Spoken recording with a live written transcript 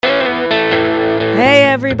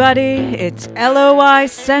everybody. It's LOI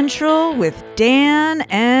Central with Dan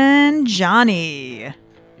and Johnny.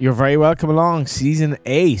 You're very welcome along. Season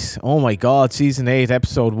 8. Oh my God, Season 8,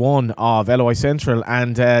 Episode 1 of LOI Central.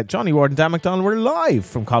 And Johnny Ward and Dan McDonald, we're live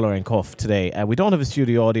from Collar and Cuff today. We don't have a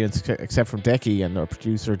studio audience except from Decky and our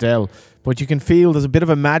producer Dell. But you can feel there's a bit of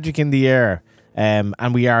a magic in the air.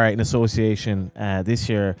 And we are in association this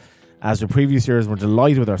year. As the previous years, we're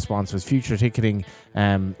delighted with our sponsors, Future Ticketing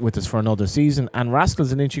with us for another season, and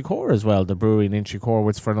Rascals in Inchicore as well, the brewery in Inchicore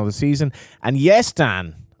with us for another season. And yes,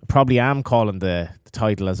 Dan, I probably am calling the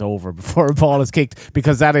title as over before a ball is kicked,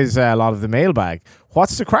 because that is a lot of the mailbag.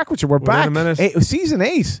 What's the crack with you? We're back. In a minute. Season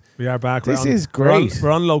 8. We are back. This is great. We're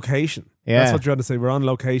on location. Yeah. That's what you're trying to say. We're on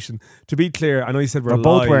location. To be clear, I know you said we're live.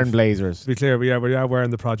 both wearing blazers. To be clear, we are wearing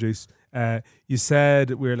the produce. You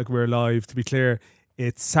said we're live. To be clear,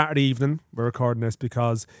 it's Saturday evening. We're recording this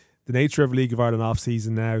because the nature of League of Ireland off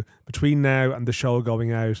season now, between now and the show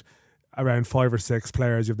going out, around 5 or 6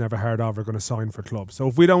 players you've never heard of are going to sign for clubs. So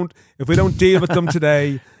if we don't deal with them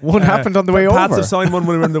today, what happened on the way over? Pats have signed one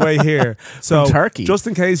when we were on the way here. So from Turkey. Just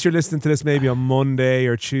in case you're listening to this maybe on Monday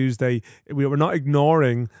or Tuesday, we're not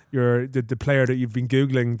ignoring the player that you've been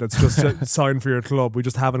Googling that's just signed for your club. We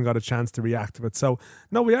just haven't got a chance to react to it. So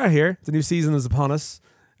no, we are here. The new season is upon us.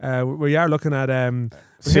 We are looking at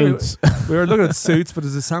suits. We were looking at suits, but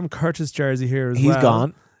there's a Sam Curtis jersey here as well. He's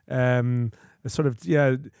gone.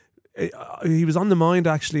 He was on the mind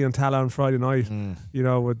actually on Tala on Friday night. You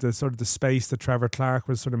know, with the sort of the space that Trevor Clark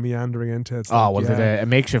was sort of meandering into. It's a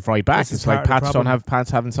makeshift right back. It's like Pats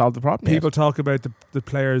haven't solved the problem. People talk about the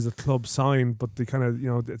players that clubs sign, but they kind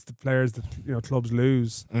of it's the players that clubs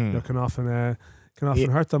lose that can often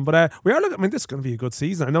hurt them. But we are looking. I mean, this is going to be a good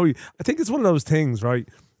season. I think it's one of those things, right?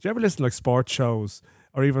 Do you ever listen to like sports shows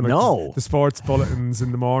or even like the sports bulletins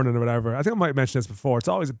in the morning or whatever? I think I might have mentioned this before. It's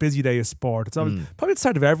always a busy day of sport. It's always probably at the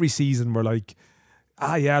start of every season we're like,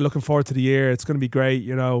 looking forward to the year. It's going to be great,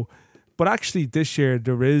 you know. But actually this year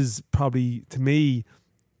there is probably, to me,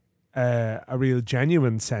 a real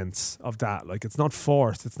genuine sense of that. Like, it's not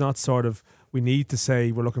forced. It's not sort of, we need to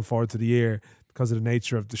say we're looking forward to the year because of the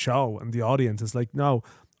nature of the show and the audience. It's like, no,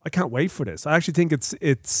 I can't wait for this. I actually think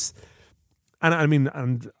it's and I mean,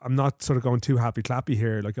 and I'm not sort of going too happy clappy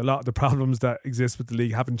here. Like, a lot of the problems that exist with the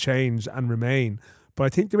league haven't changed and remain. But I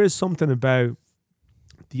think there is something about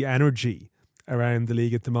the energy around the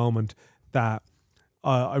league at the moment that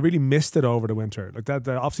I really missed it over the winter. Like, that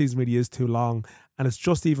the off season really is too long, and it's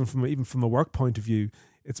just even from a work point of view,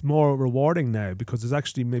 it's more rewarding now because there's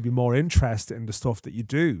actually maybe more interest in the stuff that you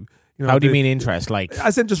do. You know, how do you mean interest? Like,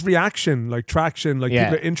 as in just reaction, like traction, like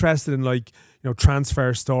people are interested in, like, you know,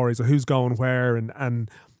 transfer stories or who's going where,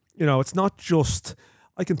 and you know, it's not just,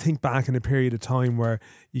 I can think back in a period of time where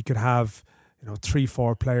you could have, you know,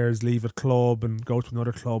 3-4 players leave a club and go to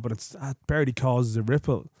another club, and it barely causes a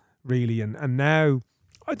ripple really, and now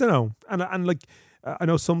I don't know, and like, I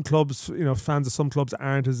know some clubs, you know, fans of some clubs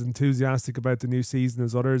aren't as enthusiastic about the new season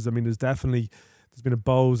as others. I mean, there's been a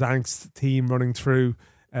Bows angst team running through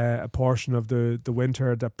a portion of the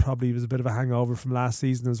winter that probably was a bit of a hangover from last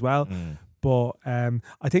season as well. But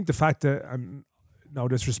I think the fact that, no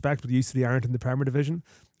disrespect, but the UCD aren't in the Premier Division,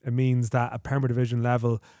 it means that at Premier Division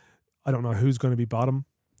level, I don't know who's going to be bottom.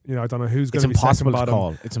 You know, I don't know who's going to be second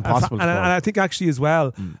bottom. It's impossible to call. And I think actually as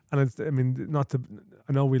well, and I mean,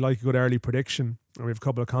 I know we like a good early prediction, and we have a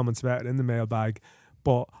couple of comments about it in the mailbag,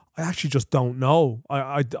 but I actually just don't know.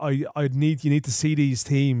 You need to see these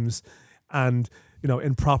teams, and, you know,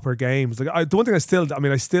 in proper games. Like, the one thing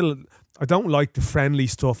I don't like the friendly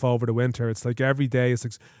stuff over the winter. It's like every day it's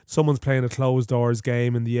like someone's playing a closed doors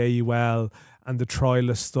game in the AUL and the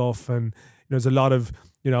trialist stuff, and there's a lot of,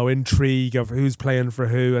 you know, intrigue of who's playing for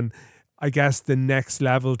who. And I guess the next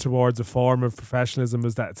level towards a form of professionalism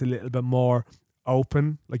is that it's a little bit more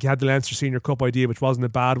open. Like, you had the Leinster Senior Cup idea, which wasn't a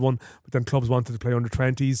bad one, but then clubs wanted to play under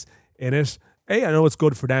 20s in it. A, I know it's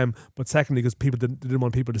good for them, but secondly, because people didn't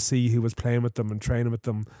want people to see who was playing with them and training with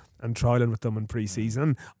them and trialing with them in pre-season.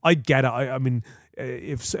 And I get it. I mean,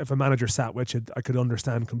 if a manager sat with you, I could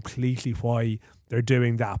understand completely why they're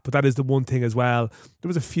doing that. But that is the one thing as well. There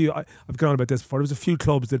was a few, I've gone on about this before, there was a few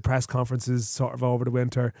clubs that did press conferences sort of over the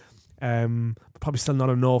winter, but probably still not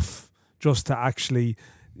enough just to actually,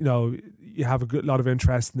 you know, you have a lot of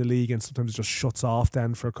interest in the league, and sometimes it just shuts off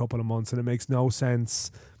then for a couple of months, and it makes no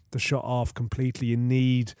sense to shut off completely. You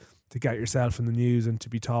need to get yourself in the news and to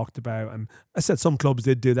be talked about. And I said some clubs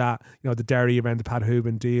did do that, you know, the Derry around the Pat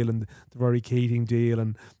Hooban deal and the Rory Keating deal,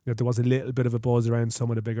 and, you know, there was a little bit of a buzz around some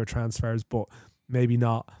of the bigger transfers, but maybe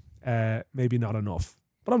not enough.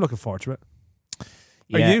 But I'm looking forward to it.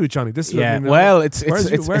 Are you, Johnny? This is what I mean, well, it's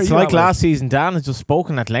where like last season. Dan has just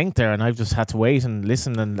spoken at length there, and I've just had to wait and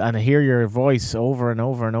listen and hear your voice over and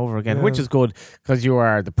over and over again, which is good because you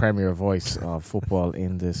are the premier voice of football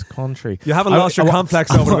in this country. You haven't lost your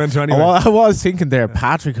complex over the winter anyway. I was thinking there,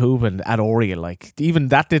 Patrick Hooban at Oriel, like even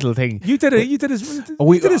that little thing. You did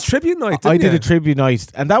his tribute night. I did a tribute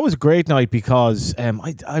night, and that was a great night because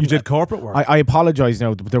you did corporate work. I apologise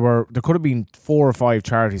now. There could have been 4 or 5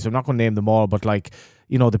 charities. I'm not going to name them all, but like,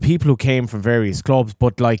 you know, the people who came from various clubs,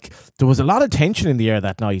 but like there was a lot of tension in the air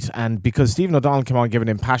that night, and because Stephen O'Donnell came on giving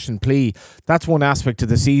an impassioned plea, that's one aspect of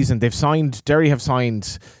the season. They've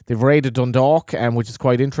raided Dundalk, which is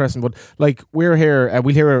quite interesting. But like we'll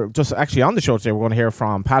hear just actually on the show today, we're going to hear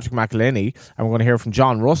from Patrick McElhenney, and we're going to hear from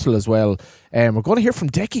John Russell as well. We're going to hear from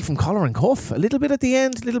Decky from Collar and Cuff a little bit at the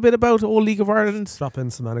end, a little bit about Old League of Ireland. Drop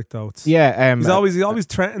in some anecdotes. Yeah, he's always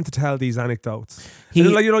threatening to tell these anecdotes.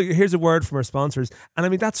 Here's a word from our sponsors, and I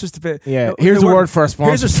mean that's just a bit. Yeah, here's a word for our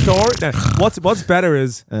sponsors. Here's a story. Now, what's better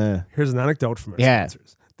is here's an anecdote from our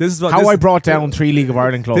sponsors. This is what I brought down 3 League of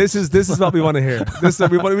Ireland clubs. This is what we want to hear.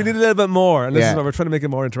 We need a little bit more, and this is what we're trying to make it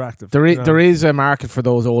more interactive. There is a market for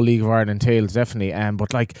those Old League of Ireland tales, definitely.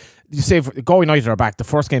 But like you say, Galway United are back. The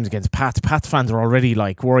first game's against Pats. Pats fans are already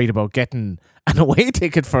like worried about getting an away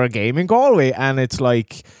ticket for a game in Galway, and it's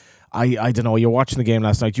like. I don't know, you're watching the game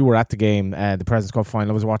last night. You were at the game, the President's Cup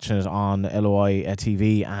final. I was watching it on LOI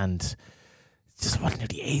TV, and just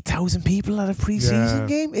nearly 8,000 people at a pre-season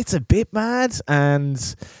game. It's a bit mad,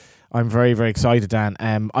 and I'm very, very excited, Dan.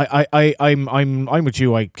 I'm with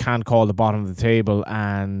you. I can't call the bottom of the table,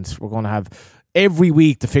 and we're going to have every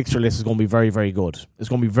week the fixture list is going to be very, very good. It's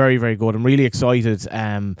going to be very, very good. I'm really excited,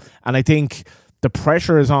 and I think the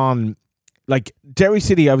pressure is on. Like Derry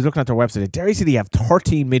City, I was looking at their website. Derry City have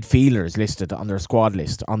 13 midfielders listed on their squad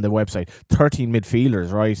list on the website. 13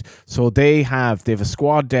 midfielders, right? So they have a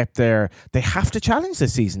squad depth there. They have to challenge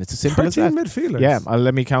this season. It's as simple as that. 13 midfielders? Yeah,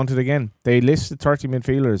 let me count it again. They listed 30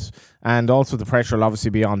 midfielders, and also the pressure will obviously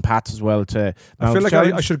be on Pats as well to. I feel like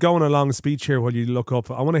I should go on a long speech here while you look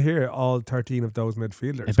up. I want to hear all 13 of those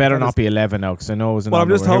midfielders. It better not be 11 now, because I know it was an. Well, I'm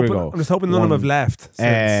just hoping none of them have left.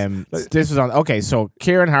 This was on. Okay, so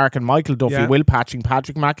Kieran Harkin, Michael Duffy, Will Patching,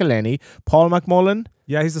 Patrick McElhenney, Paul McMullen.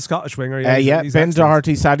 Yeah, he's the Scottish winger. He's Ben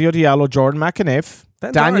Doherty, Sadio Diallo, Jordan McAniff,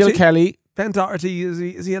 Daniel Kelly. Ben Doherty,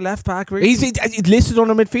 is he a left back? Really? He's listed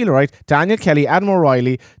under midfielder, right? Daniel Kelly, Adam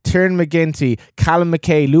O'Reilly, Tiernan McGinty, Callum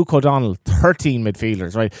McKay, Luke O'Donnell, 13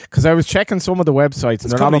 midfielders, right? Because I was checking some of the websites.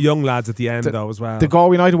 There's a couple of young lads at the end, though, as well. The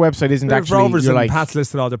Galway United website isn't actually. Rovers and Pat's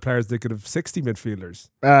listed all their players. They could have 60 midfielders.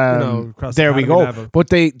 Across there we go. Level. But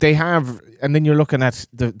they have, and then you're looking at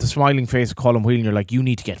the smiling face of Colin Whelan, you're like, you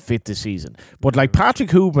need to get fit this season. But like Patrick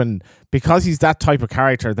Hooban, because he's that type of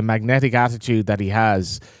character, the magnetic attitude that he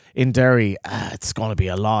has in Derry, it's going to be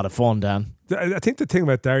a lot of fun, Dan. I think the thing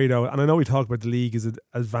about Derry, though, and I know we talk about the league is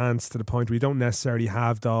advanced to the point where you don't necessarily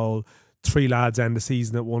have the all 3 lads end the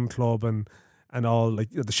season at one club and all like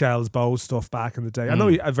the Shells Bow stuff back in the day. I know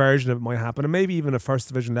a version of it might happen, and maybe even at first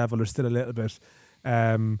division level there's still a little bit.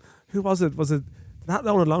 Who was it? Was it that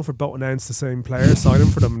Lona Longford both announced the same player signing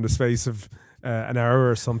for them in the space of an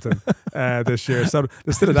hour or something this year? So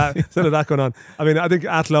there's still of that going on. I mean, I think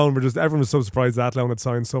Athlone everyone was so surprised that Athlone had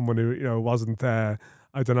signed someone who wasn't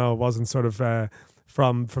wasn't sort of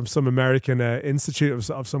from some American institute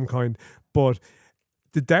of some kind. But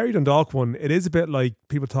the Derry Dundalk one, it is a bit like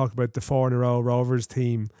people talk about the 4 in a row Rovers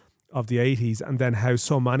team of the 80s, and then how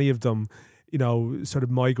so many of them sort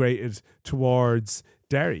of migrated towards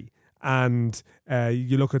Derry. And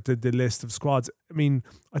you look at the list of squads. I mean,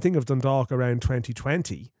 I think of Dundalk around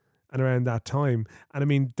 2020 and around that time. And I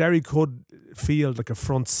mean, Derry could field like a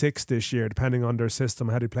front 6 this year, depending on their system,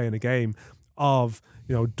 how they play in a game, of,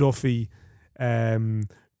 Duffy,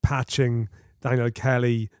 Patching, Daniel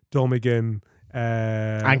Kelly, Dummigan,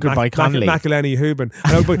 anchored by Connolly, McElhenney, Hooban.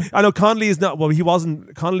 I know Connolly is not. Well, he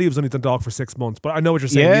wasn't. Connolly was only Dundalk for 6 months, but I know what you're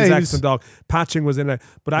saying. Yeah, he's ex-Dundalk. Patching was in it,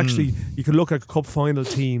 but actually, you could look at cup final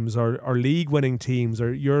teams or league-winning teams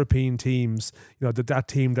or European teams. That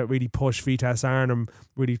team that really pushed Vitesse Arnhem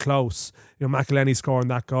really close. McElhenney scoring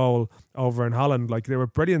that goal over in Holland, like they were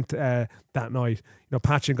brilliant that night.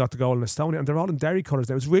 Patching got the goal in Estonia, and they're all in Derry colours.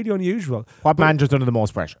 It was really unusual. What manager's under the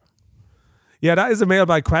most pressure? Yeah, that is a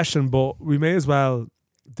mailbag question, but we may as well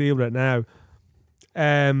deal with it now.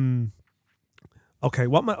 Okay,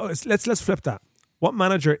 let's flip that. What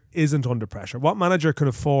manager isn't under pressure? What manager can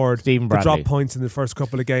afford to drop points in the first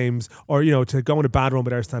couple of games, or to go in a bad run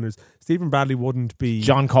with their standards? Stephen Bradley wouldn't be.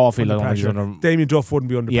 John Caulfield under pressure. Damien Duff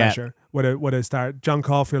wouldn't be under pressure with a start. John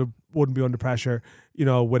Caulfield wouldn't be under pressure.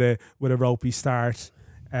 With a ropey start.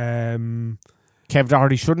 Kev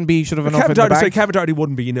Doherty shouldn't be. Should have enough in the Doherty, bag. Kevin Doherty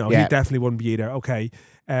wouldn't be. He Yeah. definitely wouldn't be either. Okay,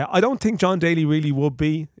 I don't think John Daly really would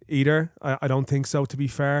be either. I don't think so. To be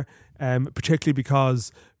fair, particularly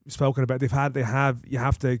because we've spoken about you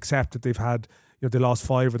have to accept that they've had, they lost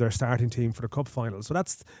 5 of their starting team for the cup final, so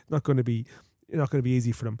that's not going to be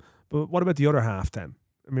easy for them. But what about the other half then?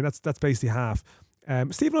 I mean, that's basically half.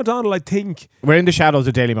 Stephen O'Donnell, I think We're in the shadows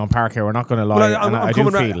of Dalymount Park here. We're not going to lie. well,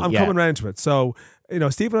 I'm coming round to it. So,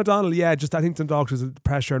 Stephen O'Donnell, I think the Doctors the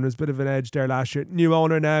pressure and there's a bit of an edge there last year. New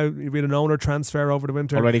owner now. We had an owner transfer over the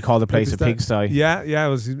winter. already called the place a pigsty. Yeah, it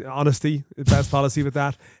was honesty, the best policy with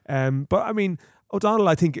that. But I mean, O'Donnell,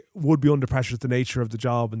 I think, would be under pressure. It's the nature of the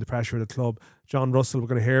job and the pressure of the club. John Russell, we're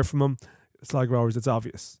going to hear from him. Sligo Rovers, it's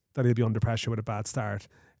obvious that he'll be under pressure with a bad start.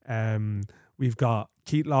 We've got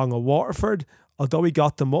Keith Long of Waterford. Although he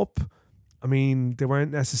got them up, I mean, they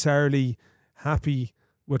weren't necessarily happy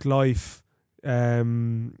with life,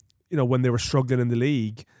 when they were struggling in the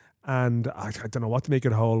league. And I don't know what to make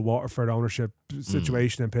of the whole Waterford ownership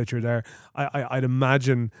situation and picture there. I'd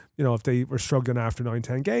imagine, if they were struggling after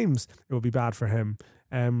 9-10 games, it would be bad for him.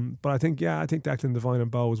 But I think Declan Devine and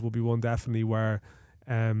Bowes will be one definitely where,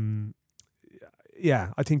 I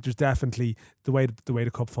think there's definitely the way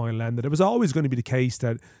the cup final ended. It was always going to be the case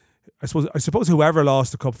that I suppose whoever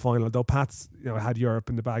lost the cup final, though Pats had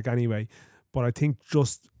Europe in the bag anyway, but I think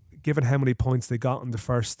just given how many points they got in the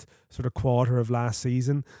first sort of quarter of last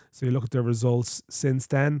season, so you look at their results since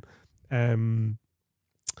then, the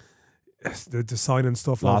signing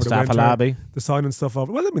stuff Lost over the winter, Afalabi. the signing stuff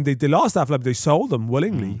over. Well, I mean they lost Afalabi, they sold them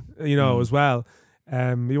willingly, as well.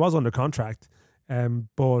 He was under contract,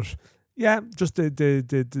 but yeah, just the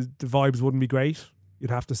vibes wouldn't be great.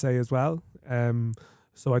 You'd have to say as well.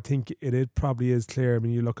 So I think it probably is clear. I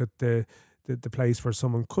mean, you look at the place where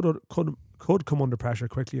someone could come under pressure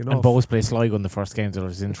quickly enough. And Bowes play Sligo in the first game, so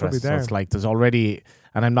there's interest. So it's like there's already,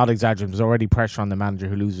 and I'm not exaggerating, there's already pressure on the manager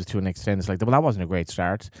who loses to an extent. It's like, well, that wasn't a great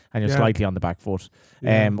start, and you're slightly on the back foot.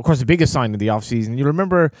 Yeah. Of course, the biggest sign in the off season. You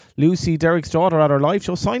remember Lucy, Derek's daughter, at our live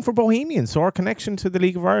show signed for Bohemians. So our connection to the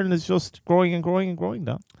League of Ireland is just growing and growing and growing.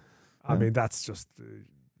 I mean, that's just.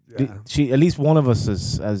 She, at least one of us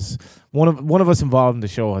as one of us involved in the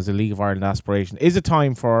show has a League of Ireland aspiration. Is it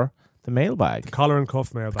time for the mailbag? Collar and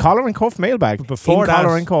cuff mailbag. Collar and cuff mailbag. But before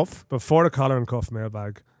collar and cuff, before the collar and cuff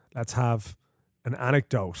mailbag, let's have an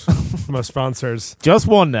anecdote from our sponsors. Just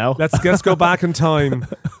one now. Let's go back in time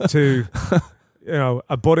to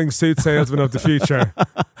a budding suit salesman of the future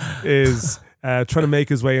is trying to make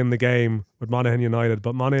his way in the game with Monaghan United.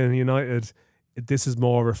 But Monaghan United, this is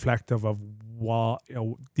more reflective of what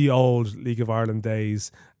the old League of Ireland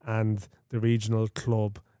days and the regional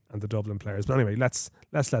club and the Dublin players. But anyway, let's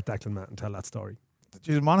let Declan Martin tell that story.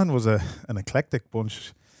 Jeez, Monaghan was an eclectic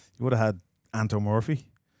bunch. You would have had Anto Murphy,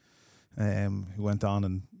 who went on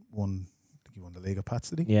and won. I think he won the League of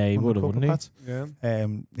Pats, did he? Yeah, he would have, wouldn't he? Pats. Yeah.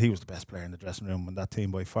 He was the best player in the dressing room in that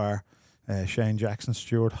team by far. Shane Jackson,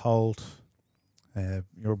 Stuart Holt,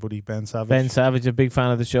 your buddy Ben Savage. Ben Savage, a big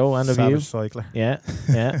fan of the show and of you. Savage cycler. Yeah.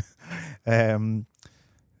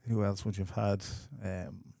 Who else would you have had?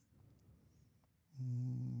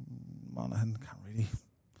 Monaghan, can't really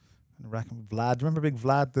reckon. Vlad, do you remember Big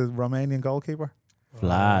Vlad, the Romanian goalkeeper?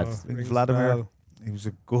 Vlad. Big Vladimir. He was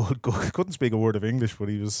a good. Couldn't speak a word of English, but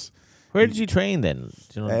he was. Where did you train then?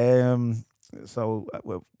 Do you know?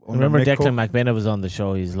 I remember Declan McBennett was on the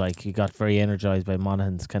show. He's like, he got very energised by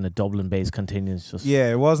Monaghan's kind of Dublin-based contingents.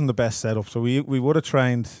 Yeah, it wasn't the best setup. So we would have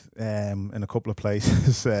trained in a couple of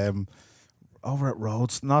places over at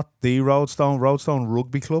Rhodes, not the Roadstone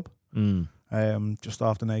Rugby Club, just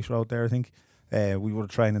off the Nace Road there, I think. We would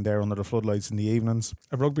have trained in there under the floodlights in the evenings.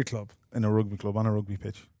 A rugby club? In a rugby club, on a rugby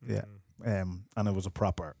pitch, yeah. And it was a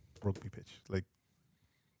proper rugby pitch, like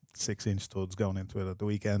 6-inch studs going into it at the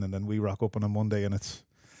weekend, and then we rock up on a Monday and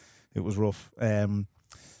it was rough.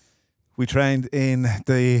 We trained in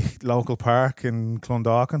the local park in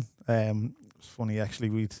Clondalkin. It's funny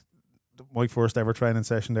actually, my first ever training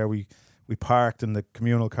session there, we parked in the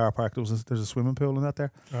communal car park. There's a swimming pool in that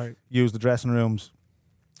there. Right. Used the dressing rooms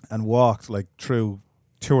and walked like through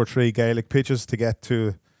 2 or 3 Gaelic pitches to get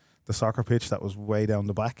to the soccer pitch that was way down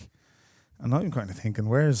the back. And I'm kind of thinking,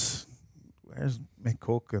 where's Mick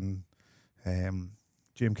Cook and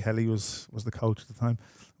Jim Kelly was the coach at the time.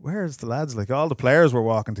 Where's the lads? Like, all the players were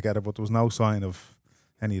walking together, but there was no sign of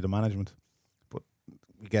any of the management. But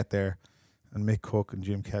we get there, and Mick Cook and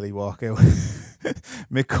Jim Kelly walk out.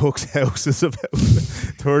 Mick Cook's house is about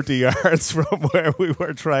 30 yards from where we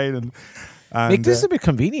were training. And Mick, this is a bit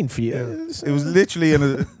convenient for you. It was literally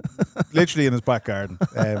in his back garden.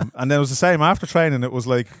 And then it was the same after training. It was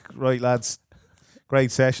like, right, lads, Great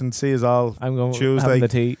session. See us all I'm going Tuesday. having the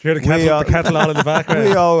tea. Hear the We kettle on in the background.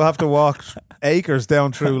 We all have to walk acres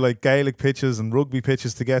down through like Gaelic pitches and rugby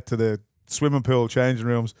pitches to get to the swimming pool changing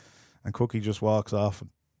rooms, and Cookie just walks off and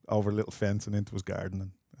over a little fence and into his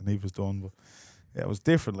garden, and he was done. But yeah, it was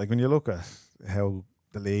different. Like when you look at how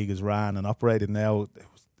the league is ran and operated now,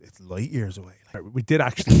 it's light years away. We did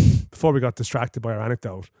actually, before we got distracted by our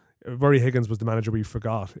anecdote, Murray Higgins was the manager we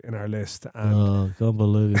forgot in our list. And Can't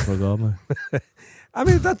believe you forgot me. I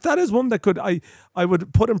mean, that is one that could, I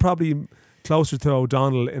would put him probably closer to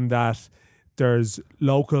O'Donnell in that there's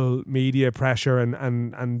local media pressure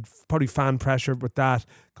and probably fan pressure with that.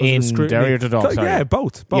 In Derry or the Dogs? Yeah,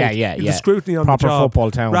 both. Yeah. The scrutiny on Proper the job.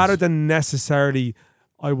 football towns. Rather than necessarily,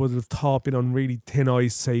 I would have thought, been on really thin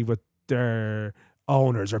ice, say, with their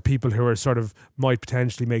owners or people who are sort of might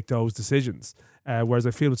potentially make those decisions. Whereas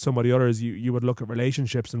I feel with some of the others, you would look at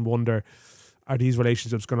relationships and wonder, are these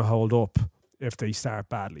relationships going to hold up if they start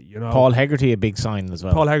badly? You know, Paul Hegarty, a big sign as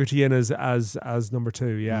well. Paul Hegarty in as number 2,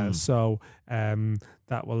 yeah. So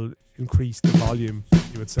that will increase the volume,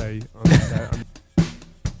 you would say.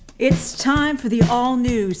 It's time for the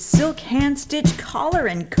all-new silk hand-stitch collar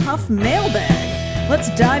and cuff mailbag.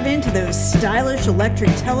 Let's dive into those stylish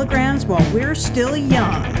electric telegrams while we're still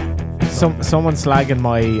young. Someone slagging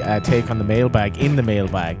my take on the mailbag in the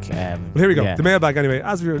mailbag. Well, here we go. Yeah. The mailbag anyway.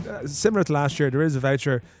 As we were similar to last year, there is a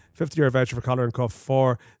voucher, €50 voucher for collar and cuff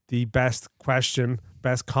for the best question,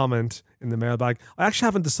 best comment in the mailbag. I actually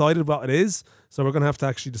haven't decided what it is, so we're going to have to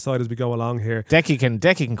actually decide as we go along here. Decky can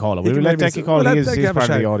call it. We'll let Decky call it. He's part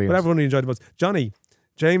of the audience. Whatever one you enjoyed the most. Johnny,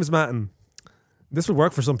 James Matton. This will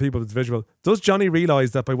work for some people with visual. Does Johnny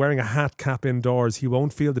realise that by wearing a hat cap indoors, he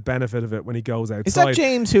won't feel the benefit of it when he goes outside? Is that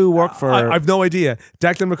James who worked for... I've no idea.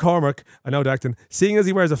 Declan McCormick. I know Declan. Seeing as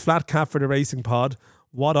he wears a flat cap for the racing pod,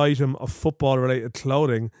 what item of football-related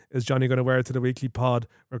clothing is Johnny going to wear to the weekly pod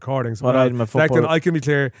recordings? What item of football? Declan, I can be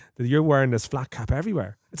clear that you're wearing this flat cap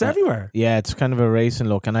everywhere. It's everywhere. Yeah, it's kind of a racing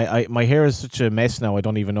look, and I my hair is such a mess now. I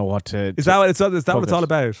don't even know what to. Is that what it's all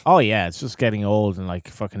about? Oh yeah, it's just getting old and like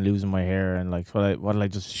fucking losing my hair, and like what'll I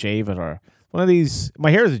just shave it or one of these?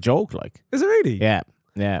 My hair is a joke, like. Is it really? Yeah.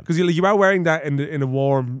 Yeah, because you are wearing that in a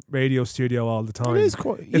warm radio studio all the time. It is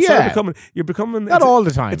quite. It's sort of you're becoming not all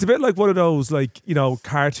the time. It's a bit like one of those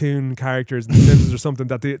cartoon characters in The Simpsons or something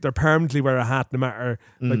that they're permanently wear a hat no matter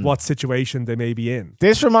like what situation they may be in.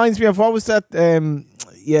 This reminds me of what was that?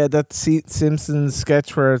 That Simpsons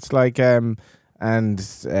sketch where it's like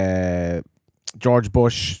George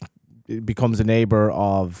Bush becomes a neighbor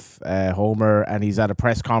of Homer, and he's at a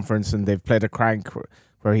press conference, and they've played a crank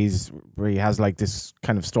where he has like this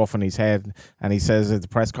kind of stuff on his head, and he says at the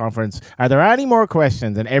press conference, "Are there any more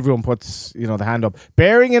questions?" And everyone puts the hand up,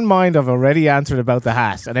 bearing in mind I've already answered about the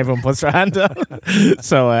hat, and everyone puts their hand up.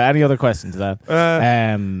 So any other questions to that?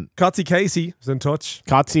 Cotsy Casey was in touch.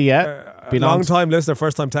 Cotsy, long time listener,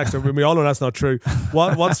 first time texter. We all know that's not true.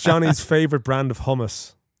 What's Johnny's favourite brand of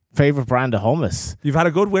hummus? Favorite brand of hummus? You've had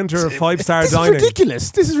a good winter of 5-star This dining. is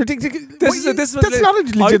ridiculous. This is ridiculous. That's not a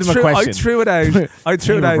legitimate question. I threw it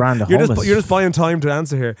out. Brand of you're hummus. just buying time to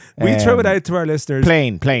answer here. We threw it out to our listeners.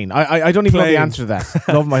 Plain. I don't even know the answer to that.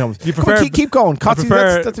 Love my hummus. You prefer, keep going. Cotsy,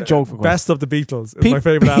 that's a joke. Best of the Beatles is my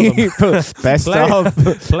favourite album. Best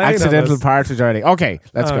of Accidental Partridge Early. Okay,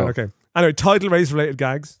 let's go. Okay. Anyway, title race related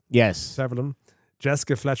gags. Yes. Several of them.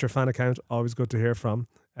 Jessica Fletcher fan account, always good to hear from.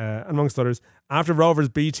 Amongst others. After Rovers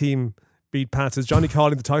B team beat Pats, is Johnny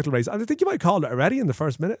calling the title race? I think you might call it already in the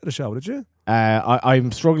first minute of the show, did you?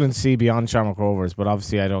 I'm struggling to see beyond Shamrock Rovers, but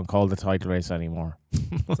obviously I don't call the title race anymore.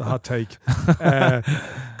 It's a hot take.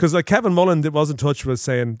 Because like Kevin Mullen that was in touch was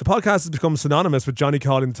saying, the podcast has become synonymous with Johnny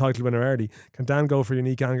calling the title winner early. Can Dan go for a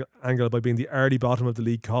unique angle by being the early bottom of the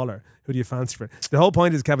league caller? Who do you fancy for it? The whole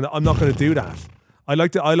point is, Kevin, that I'm not going to do that. I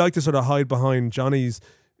like to sort of hide behind Johnny's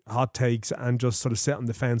hot takes and just sort of sit on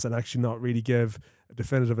the fence and actually not really give a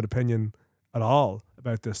definitive opinion at all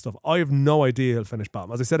about this stuff. I have no idea he'll finish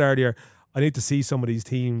bottom. As I said earlier, I need to see some of these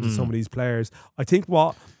teams, some of these players. I think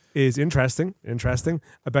what is interesting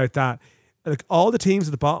about that, like all the teams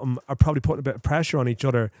at the bottom are probably putting a bit of pressure on each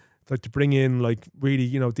other, like to bring in like really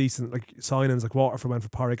decent like signings. Like Waterford went for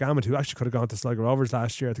Pádraig Amond, who actually could have gone to Sligo Rovers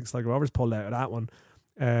last year. I think Sligo Rovers pulled out of that one.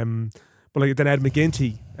 But like then Ed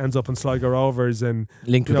McGinty ends up in Sligo Rovers and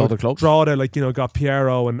linked with other clubs. Drogheda, got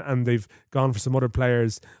Piero and they've gone for some other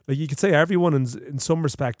players. Like you could say everyone in some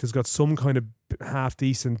respect has got some kind of half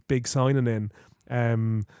decent big signing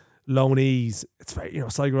in. Loanees, it's very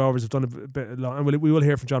Sligo Rovers have done a bit, and we will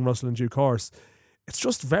hear from John Russell in due course. It's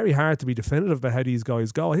just very hard to be definitive about how these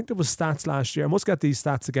guys go. I think there was stats last year. I must get these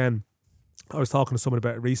stats again. I was talking to someone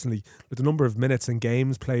about it recently. Like the number of minutes and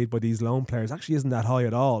games played by these loan players actually isn't that high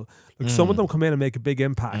at all. Like some of them come in and make a big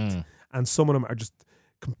impact, and some of them are just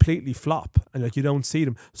completely flop, and like you don't see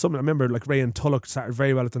them. Some I remember like Ray and Tulloch started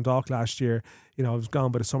very well at Dundalk last year. You know, I was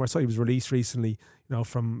gone by the summer. I saw he was released recently. You know,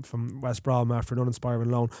 from West Brom after an uninspiring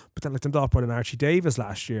loan. But then like Dundalk brought in Archie Davis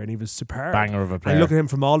last year, and he was superb. Banger of a player. And you look at him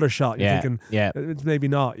from Aldershot, you're Yeah, thinking, yeah. it's maybe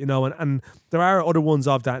not. You know, and there are other ones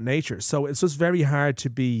of that nature. So it's just very hard to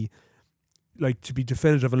be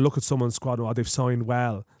definitive and look at someone's squad. Oh, they've signed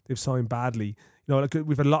well, they've signed badly. You know, like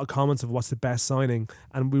we've had a lot of comments of what's the best signing,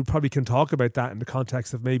 and we probably can talk about that in the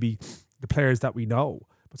context of maybe the players that we know.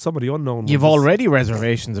 But some of the unknown You've ones already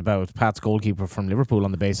reservations about Pat's goalkeeper from Liverpool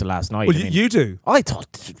on the basis of last night. Well, I mean, you do. I thought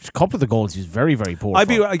a couple of the goals he was very, very poor. I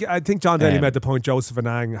think John Daly made the point. Joseph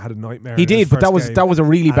Anang had a nightmare. He in his did, but first that was a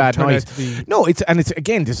really game bad and turned night. out to be- No, it's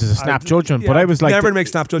again, this is a snap judgment. But yeah, I was like, never make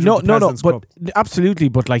snap judgment. No, with the no, President's but Club. absolutely.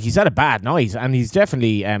 But like, he's had a bad night, and he's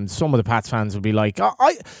definitely. Some of the Pats fans will be like,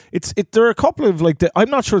 there are a couple of like. I'm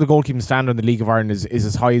not sure the goalkeeping standard in the League of Ireland is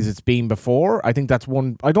as high as it's been before. I think that's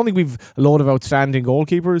one. I don't think we've a lot of outstanding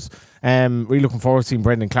goalkeepers. Really looking forward to seeing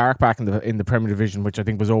Brendan Clark back in the Premier Division, which I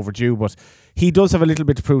think was overdue. But he does have a little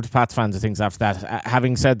bit to prove to Pats fans, I think, after that.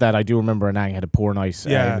 Having said that, I do remember Anang had a poor night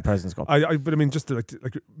in the President's Cup. But I mean, just like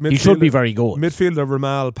He should be very good. Midfielder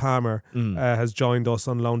Ramal Palmer has joined us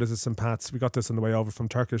on loan. This is St. Pat's. We got this on the way over from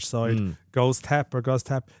Turkish side.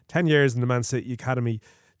 Goztep, 10 years in the Man City Academy.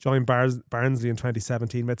 Joined Barnsley in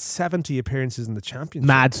 2017. Made 70 appearances in the Championship.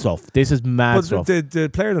 Mad stuff. This is mad stuff. The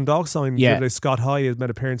player in Dog signed, Yeah. Scott High, has made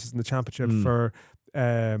appearances in the Championship for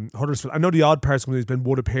Huddersfield. I know the odd person who's been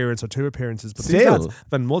one appearance or two appearances, but these lads have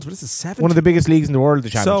been multiple. This is 70. One of the biggest leagues in the world, the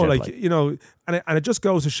Championship. So, like, you know, and it just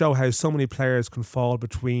goes to show how so many players can fall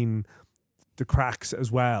between the cracks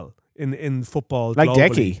as well in football. Like globally.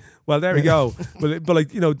 Decky. Well, there we go. but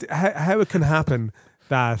like, you know, how it can happen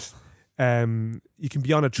that you can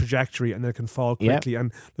be on a trajectory and then it can fall quickly.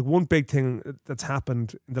 And like one big thing that's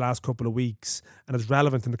happened in the last couple of weeks, and is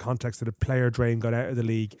relevant in the context that a player drain got out of the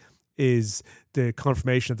league, is the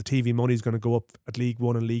confirmation that the TV money is going to go up at League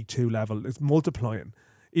 1 and League 2 level. It's multiplying.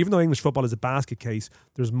 Even though English football is a basket case,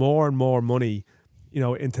 there's more and more money, you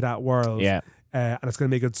know, into that world. Yeah. And it's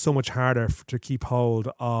going to make it so much harder to keep hold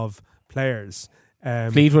of players.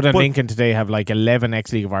 Fleetwood and Lincoln today have like 11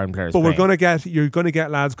 ex-League of Ireland players. But playing. you're going to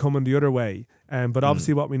get lads coming the other way. But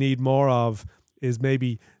obviously what we need more of is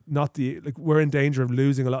maybe not we're in danger of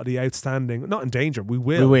losing a lot of the outstanding, not in danger, we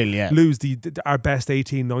will lose our best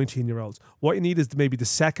 18, 19 year olds. What you need is maybe the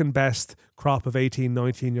second best crop of 18,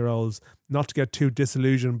 19 year olds, not to get too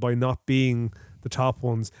disillusioned by not being the top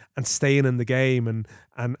ones, and staying in the game and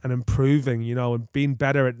improving, you know, and being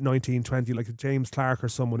better at 19, 20, like James Clark or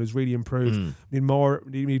someone who's really improved. You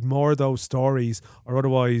need more of those stories, or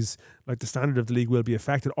otherwise like the standard of the league will be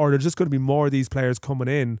affected, or there's just going to be more of these players coming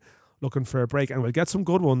in looking for a break, and we'll get some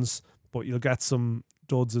good ones, but you'll get some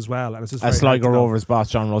duds as well. And it's just as Sligo Rovers boss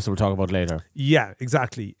John Russell we'll talk about later. Yeah,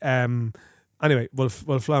 exactly. Anyway, we'll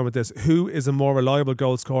fly on with this. Who is a more reliable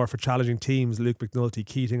goal scorer for challenging teams, Luke McNulty,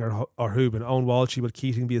 Keating or Hooban? Owen Walshy, will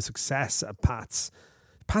Keating be a success at Pats?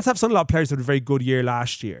 Pats have some a lot of players who had a very good year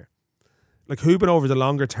last year. Like Hooban over the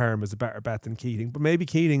longer term is a better bet than Keating, but maybe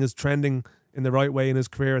Keating is trending in the right way in his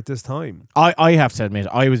career at this time. I have to admit,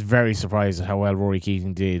 I was very surprised at how well Rory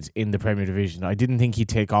Keating did in the Premier Division. I didn't think he'd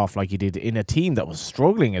take off like he did in a team that was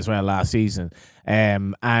struggling as well last season.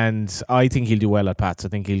 And I think he'll do well at Pats. I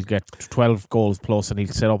think he'll get 12 goals plus, and he'll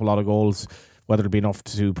set up a lot of goals, whether it'll be enough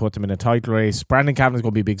to put them in a title race. Brandon Kavanagh's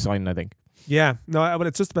going to be a big signing, I think. Yeah, no, but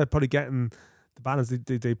it's just about probably getting the balance.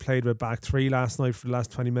 They played with back three last night for the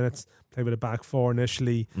last 20 minutes, played with a back four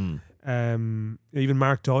initially. Even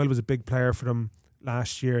Mark Doyle was a big player for them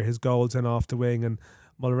last year, his goals in off the wing, and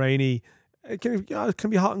Mulroney it can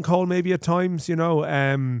be hot and cold maybe at times, you know.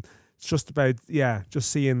 It's just about just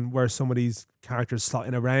seeing where some of these characters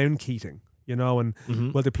slotting around Keating, you know, and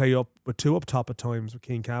will they play up with two up top at times with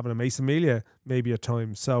Keane Cavan and Mason Melia maybe at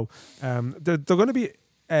times. So they're going to be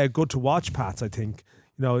good to watch, Pats, I think.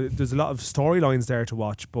 You know, there's a lot of storylines there to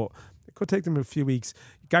watch, but it could take them a few weeks.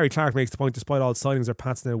 Gary Clark makes the point, despite all signings, are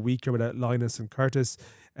Pats now weaker without Linus and Curtis.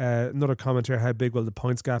 Another comment here, how big will the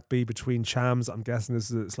points gap be between Shams, I'm guessing this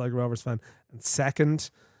is a Sligo Rovers fan, and second?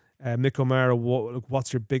 Mick O'Mara,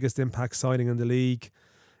 what's your biggest impact signing in the league?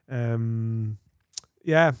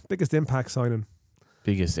 Biggest impact signing.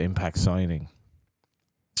 Biggest impact signing.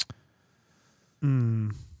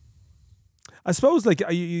 I suppose, like,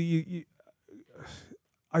 I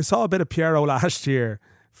saw a bit of Piero last year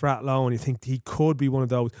for Athlone, and you think he could be one of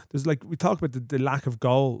those. There's like, we talk about the lack of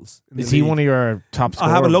goals. Is he one of your top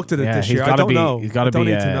scorers? I haven't looked at it this year. I don't know. He's got to be. I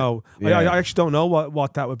don't need to know. Yeah. I actually don't know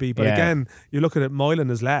what that would be. But again, you look at it, Moylan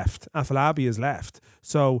is left, Afolabi is left.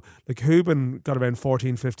 So like Hooban got around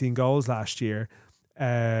 14, 15 goals last year.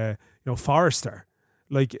 Forrester.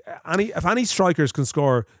 Like if any strikers can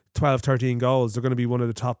score 12, 13 goals, they're going to be one of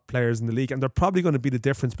the top players in the league, and they're probably going to be the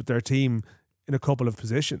difference with their team in a couple of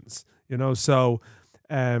positions. So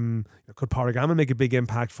could Porrigamma make a big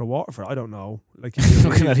impact for Waterford? I don't know. Like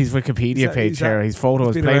looking at his Wikipedia page here, his photo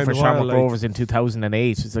was playing for Shamrock Rovers in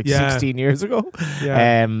 2008. It's like 16 years ago.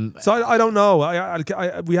 Yeah. So I don't know.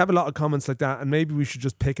 We have a lot of comments like that, and maybe we should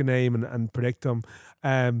just pick a name and predict them.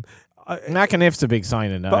 McAniff's a big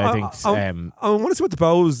signing, I think. I want to see what the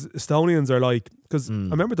Bows Estonians are like, because I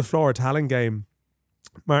remember the Flora Tallinn game.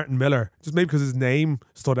 Martin Miller, just maybe because his name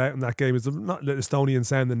stood out in that game. It's not an Estonian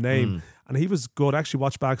sounding name, and he was good. I actually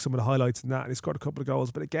watched back some of the highlights in that, and he scored a couple of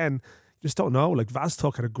goals. But again, you just don't know. Like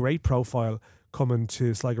Vastok had a great profile coming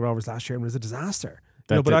to Sligo Rovers last year, and it was a disaster.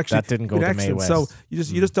 That didn't go to May West. So you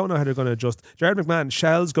just don't know how they're going to adjust. Jared McMahon,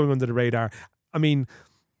 Shell's going under the radar. I mean,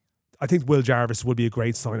 I think Will Jarvis would be a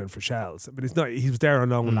great signing for Shells. But it's not. He was there on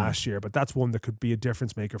loan last year, but that's one that could be a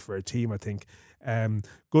difference maker for a team, I think.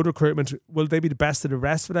 Good recruitment. Will they be the best of the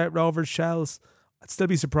rest without Rovers, Shells? I'd still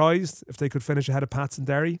be surprised if they could finish ahead of Pats and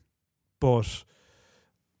Derry. But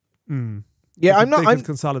I'm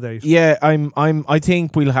consolidate. Yeah, I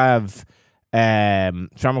think we'll have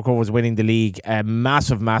Shamrock Rovers winning the league, a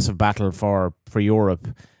massive battle for Europe,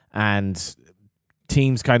 and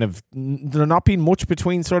teams kind of, there not being much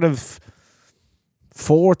between sort of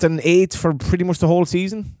 4th and 8th for pretty much the whole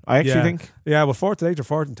season, I actually think. Yeah, well, 4th and 8th or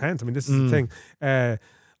 4th and 10th. I mean, this is the thing.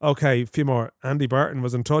 Okay, a few more. Andy Burton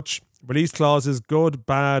was in touch. Release clauses, good,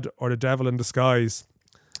 bad, or the devil in disguise.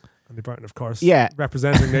 Andy Burton, of course,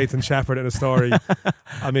 representing Nathan Shepherd in a story.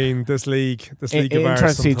 I mean, this league of ours. Interesting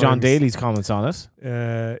to see John Daly's comments on it.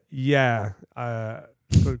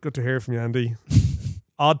 Good to hear from you, Andy.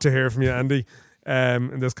 Odd to hear from you, Andy.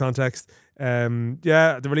 In this context,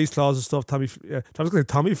 the release clause and stuff. I was going to say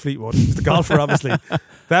Tommy Fleetwood, he's the golfer, obviously.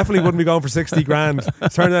 Definitely wouldn't be going for 60 grand.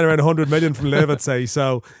 Turned out around 100 million from Liv, I'd say.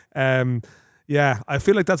 So, I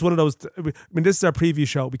feel like that's one of those. I mean, this is our preview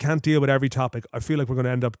show. We can't deal with every topic. I feel like we're going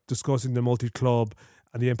to end up discussing the multi-club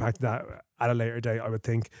and the impact of that at a later date, I would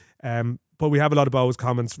think. But we have a lot of Bows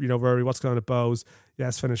comments. Rory, what's going on at Bows?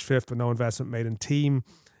 Yes, finished 5th, but no investment made in team.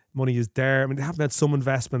 Money is there. I mean, they haven't had some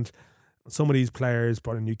investment. Some of these players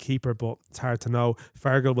brought a new keeper, but it's hard to know.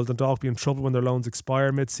 Fergal, will Dundalk be in trouble when their loans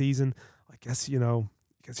expire mid-season? I guess you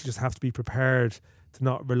just have to be prepared to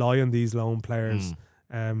not rely on these loan players.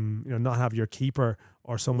 Not have your keeper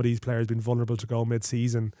or some of these players being vulnerable to go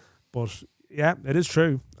mid-season. But yeah, it is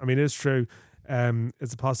true. I mean, it is true.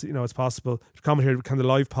 It's possible. It's possible. Comment here: can the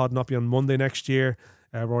live pod not be on Monday next year?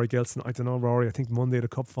 Rory Gilson, I don't know, Rory. I think Monday the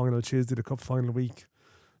cup final, Tuesday the cup final week.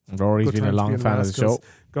 Rory's been a long fan of the show.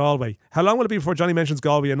 Galway. How long will it be before Johnny mentions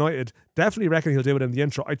Galway United? Definitely reckon he'll do it in the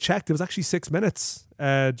intro. I checked; it was actually 6 minutes.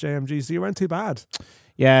 JMG, so you weren't too bad.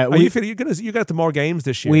 Yeah, you get to more games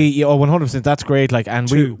this year? 100%. That's great.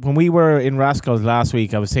 When we were in Rascals last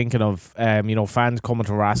week, I was thinking of fans coming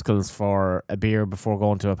to Rascals for a beer before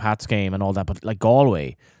going to a Pats game and all that. But like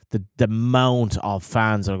Galway, the amount of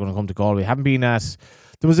fans that are going to come to Galway haven't been at.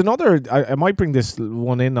 There was another, I might bring this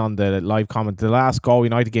one in on the live comment, the last Galway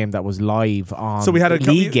United game that was live on so we had a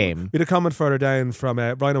league game. We had a comment further down from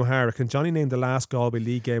Brian O'Hara. Can Johnny name the last Galway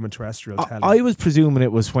league game on terrestrial telly? I was presuming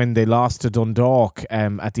it was when they lost to Dundalk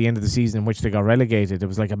at the end of the season in which they got relegated. It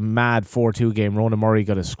was like a mad 4-2 game. Ronan Murray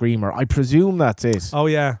got a screamer. I presume that's it. Oh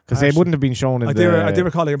yeah. Because they wouldn't have been shown in I do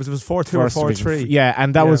recall it. It was 4-2 or 4-3. Yeah,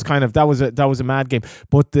 and that was that was a mad game.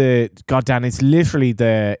 But it's literally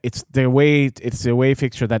the away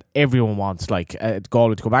fixture that everyone wants,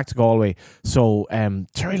 Galway, to go back to Galway. So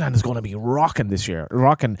Terryland is going to be rocking this year.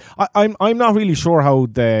 I'm not really sure how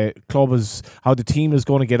the team is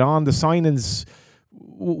going to get on. The signings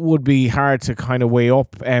would be hard to kind of weigh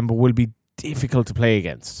up, but will be difficult to play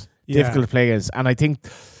against. And I think,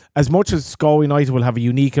 as much as Galway United will have a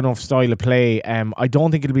unique enough style of play, I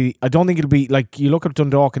don't think it'll be like you look at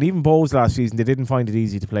Dundalk and even Bows last season. They didn't find it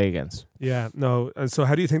easy to play against. Yeah, no. And so,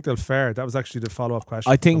 how do you think they'll fare? That was actually the follow-up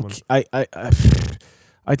question. I think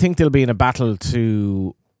I think they'll be in a battle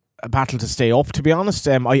to stay up. To be honest,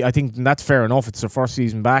 I think that's fair enough. It's their first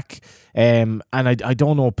season back, and I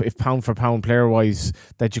don't know if pound for pound player wise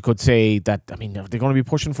that you could say that. I mean, are they going to be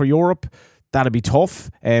pushing for Europe? That'd be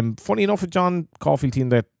tough. Funny enough, a John Caulfield team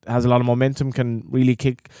that has a lot of momentum can really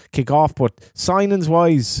kick off. But signings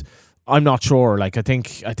wise, I'm not sure. Like I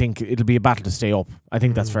think it'll be a battle to stay up. I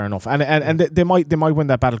think that's fair enough, and they might win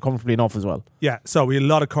that battle comfortably enough as well. Yeah. So we had a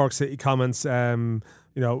lot of Cork City comments,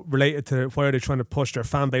 related to why they're trying to push their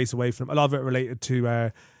fan base away from them. A lot of it related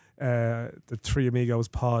to the Three Amigos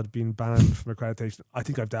pod being banned from accreditation. I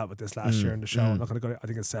think I've dealt with this last year in the show. I'm not going to go. I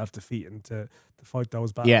think it's self-defeating to fight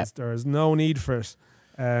those battles. Yeah. There is no need for it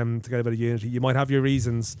to get a bit of unity. You might have your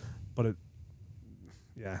reasons, but it's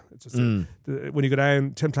just when you go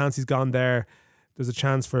down. Tim Clancy's gone there. There's a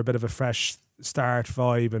chance for a bit of a fresh start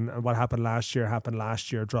vibe, and what happened last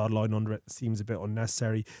year. Draw the line under it seems a bit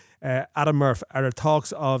unnecessary. Adam Murph, are there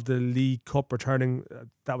talks of the League Cup returning?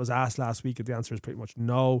 That was asked last week, and the answer is pretty much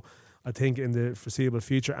no. I think in the foreseeable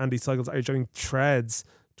future. Andy Cycles, are you joining Threads?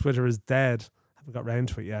 Twitter is dead. Haven't got round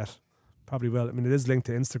to it yet. Probably will. I mean, it is linked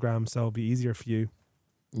to Instagram, so it'll be easier for you.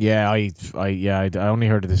 Yeah, I only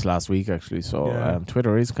heard of this last week actually. So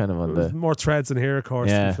Twitter is kind of on the more Threads in here, of course,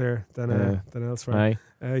 to be clear, than elsewhere.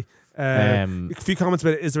 A few comments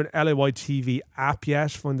about it. Is there an LAY TV app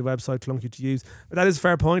yet? Find the website clunky to use. But that is a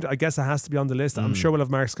fair point. I guess it has to be on the list. I'm sure we'll have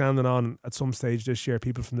Mark Scandon on at some stage this year,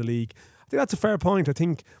 people from the league. I think that's a fair point. I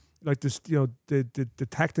think like this, the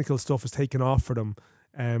technical stuff is taken off for them.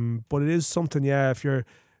 But it is something, if you're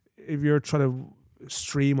trying to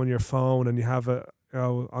stream on your phone and you have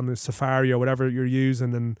on the Safari or whatever you're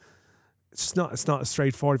using, and it's not as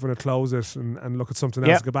straightforward if you want to close it and look at something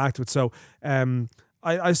else and go back to it. So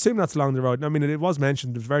I assume that's along the road. I mean, it was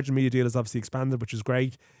mentioned the Virgin Media deal is obviously expanded, which is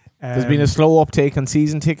great. There's been a slow uptake on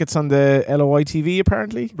season tickets on the LOI TV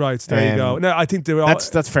apparently. Right, so there you go. No, I think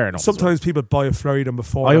that's fair enough. Sometimes people buy a flurry of them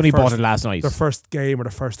before. I only bought it last night. Their first game or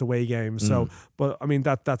their first away game. So, but I mean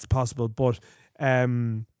that's possible. But I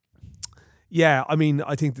mean,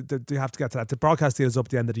 I think that they have to get to that. The broadcast deal is up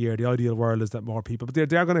at the end of the year. The ideal world is that more people, but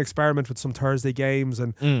they are going to experiment with some Thursday games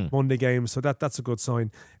and Monday games, so that's a good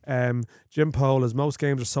sign. Jim Poll, as most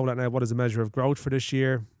games are sold out now, what is the measure of growth for this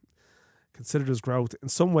year? Considered as growth. In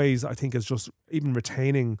some ways, I think it's just even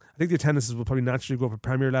retaining. I think the attendances will probably naturally go up at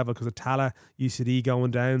Premier level because of Tala, UCD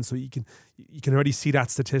going down, so you can already see that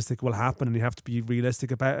statistic will happen, and you have to be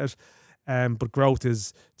realistic about it. But growth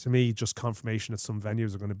is, to me, just confirmation that some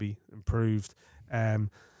venues are going to be improved. A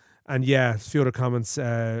few other comments.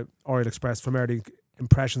 Oriel Express from early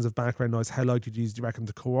impressions of background noise. How likely do you reckon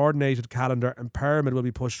the coordinated calendar and pyramid will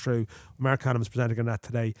be pushed through? Mark Adams presenting on that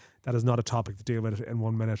today. That is not a topic to deal with in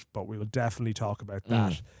 1 minute, but we will definitely talk about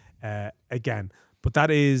that again. But that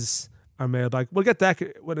is our mailbag. We'll get back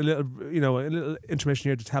with a little intermission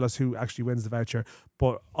here to tell us who actually wins the voucher.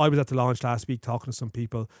 But I was at the launch last week talking to some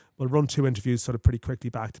people. We'll run 2 interviews sort of pretty quickly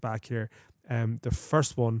back to back here. The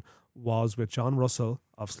first one was with John Russell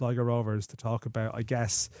of Sligo Rovers to talk about, I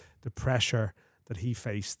guess, the pressure that he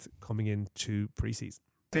faced coming into pre-season.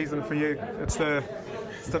 Season for you, it's the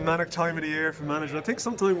manic time of the year for managers. I think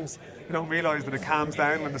sometimes you don't realise that it calms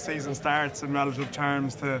down when the season starts in relative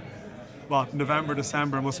terms to November,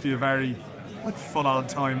 December must be a very full-on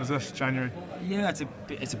time, is it, January? Yeah,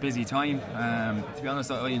 it's a busy time. To be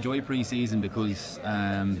honest, I enjoy pre-season because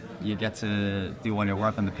you get to do all your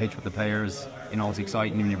work on the pitch with the players. It's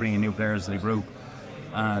exciting when you bring in new players to the group,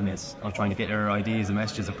 and it's trying to get your ideas and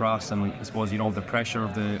messages across. And I suppose the pressure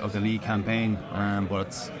of the league campaign,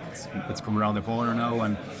 but it's come around the corner now,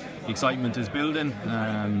 and the excitement is building.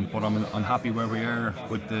 But I'm happy where we are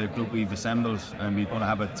with the group we've assembled, and we're going to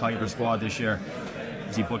have a tighter squad this year.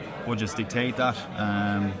 But budgets dictate that,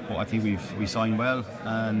 but I think we signed well,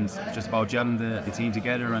 and just about gelling the team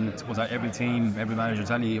together. And it was like every manager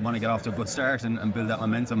telling you want to get off to a good start and build that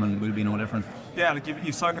momentum, and we'll be no different. Yeah, like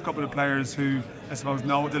you signed a couple of players who I suppose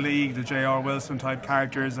know the league, the J.R. Wilson type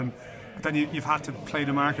characters, but then you've had to play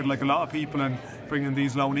the market like a lot of people and bring in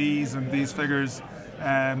these loanees and these figures.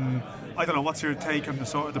 I don't know, what's your take on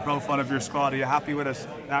the profile of your squad? Are you happy with it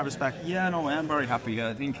in that respect? Yeah, no, I am very happy.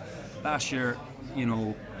 I think last year,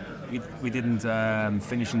 we didn't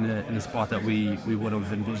finish in the spot that we would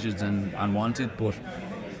have envisaged and wanted, but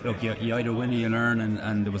look, you either win or you learn,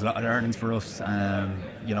 and there was a lot of learnings for us.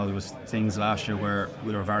 There was things last year where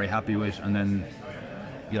we were very happy with, and then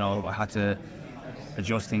I had to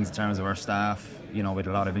adjust things in terms of our staff, with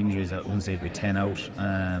a lot of injuries. At one stage we 10 out,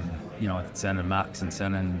 sending Max and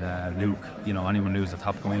sending Luke, anyone who's a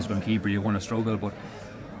top going keeper, you're going to struggle. But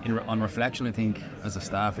on reflection, I think as a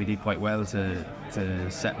staff we did quite well to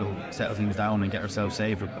settle things down and get ourselves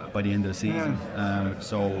safe by the end of the season.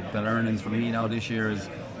 So the learnings for me now this year is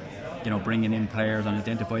bringing in players and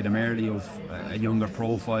identify them early of a younger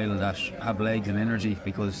profile that have legs and energy,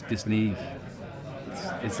 because this league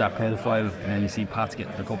it's that pedophile, and you see Pats get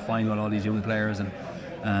to the cup final with all these young players, and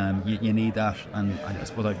you need that. And I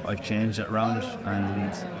suppose I've changed it around,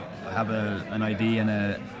 and have an idea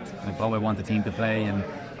and like how I want the team to play, and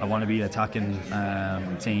I want to be an attacking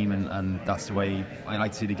team, and that's the way I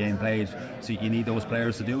like to see the game played. So you need those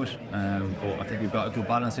players to do it. But I think we've got a good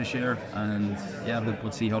balance this year, and yeah,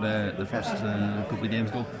 we'll see how the first couple of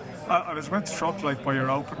games go. I was quite struck by your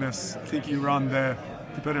openness. I think you were on the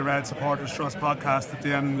Bit of Red Supporters Trust podcast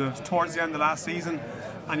towards the end of last season,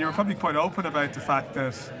 and you were probably quite open about the fact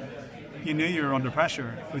that you knew you were under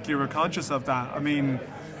pressure. Like, you were conscious of that. I mean,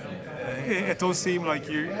 it does seem like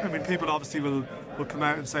people obviously will come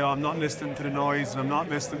out and say, I'm not listening to the noise and I'm not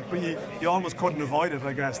listening, but you almost couldn't avoid it,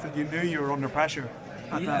 I guess, that you knew you were under pressure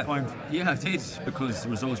at that point. Yeah, I did, because the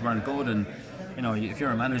results weren't good, and if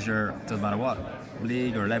you're a manager, it doesn't matter what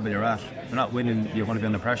league or level you're at, if you're not winning, you're going to be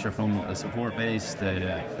under pressure from the support base,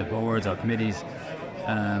 the boards or committees.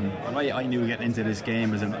 I knew getting into this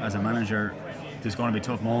game as a manager, there's going to be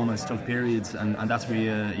tough moments, tough periods, and that's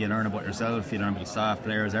where you learn about yourself, you learn about the staff,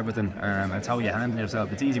 players, everything. It's how you handle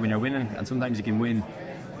yourself. It's easy when you're winning, and sometimes you can win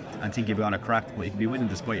and think you've got a crack, but you can be winning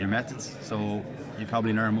despite your methods. So you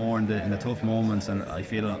probably learn more in the tough moments, and I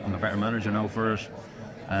feel I'm a better manager now for it.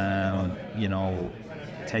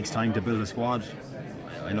 It takes time to build a squad.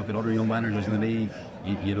 I look at other young managers in the league.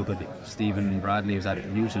 You look at Stephen Bradley, who's had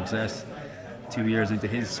huge success. 2 years into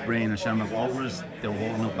his reign at Shamrock Rovers, they were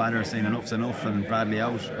holding up banners saying enough's enough and Bradley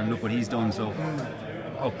out, and look what he's done. So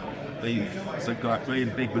I've got real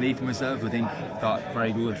big belief in myself. I think I've got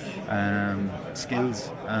very good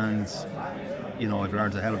skills, and I've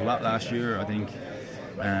learned a hell of a lot last year. I think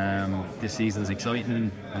this season is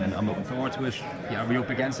exciting, and I'm looking forward to it. Yeah, we're up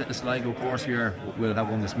against it in Sligo. Of course, we'll have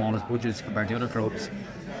one of the smallest budgets compared to other clubs,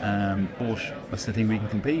 but that's the thing, we can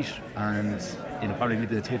compete, and it'll probably be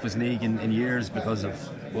the toughest league in years because of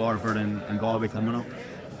Waterford and Galway coming up.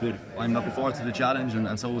 But I'm looking forward to the challenge,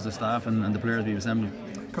 and so is the staff and the players we've assembled.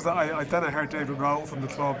 Because I heard David Rowe from the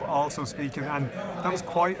club also speaking, and that was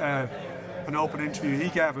quite an open interview he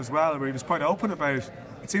gave as well, where he was quite open about.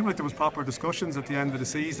 It seemed like there was proper discussions at the end of the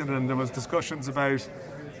season, and there was discussions about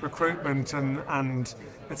recruitment, and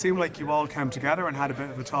it seemed like you all came together and had a bit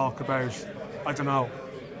of a talk about, I don't know,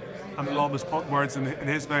 I'm almost putting words in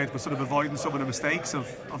his mouth, but sort of avoiding some of the mistakes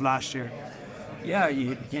of last year. Yeah,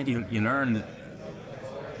 you learn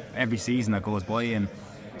every season that goes by, and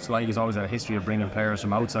Sligo's always had a history of bringing players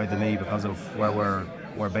from outside the league because of where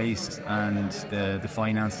we're based, and the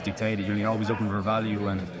finances dictate it. You're always looking for value,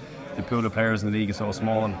 and the pool of players in the league is so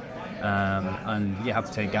small, and you have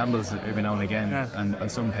to take gambles every now and again, and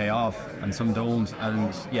some pay off and some don't,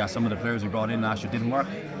 and some of the players we brought in last year didn't work,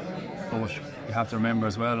 but you have to remember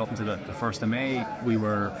as well, up until the 1st of May we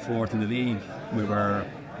were 4th in the league, we were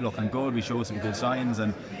looking good, we showed some good signs,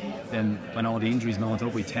 and then when all the injuries mounted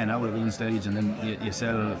up, we 10 out at one stage, and then you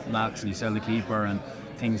sell Max and you sell the keeper, and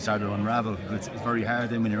things started to unravel. It's very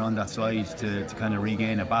hard then when you're on that side to kind of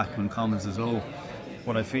regain it back when confidence is low.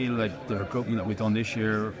 But I feel like the recruitment that we've done this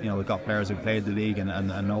year, we've got players who played the league and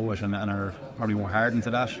know it, and are probably more hardened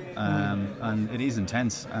to that, and it is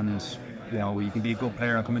intense, and you can be a good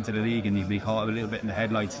player and come into the league and you can be caught a little bit in the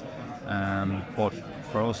headlights, but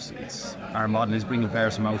for us, our model is bringing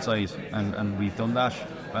players from outside, and we've done that.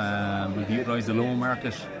 We've utilised the loan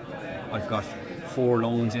market. I've got 4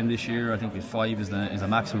 loans in this year. I think 5 is the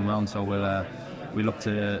maximum round, so we'll look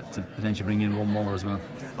to potentially bring in one more as well.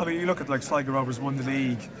 I mean, you look at Sligo Rovers won the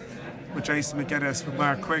league with Jason McGuinness, with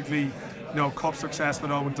Mark Quigley, cup success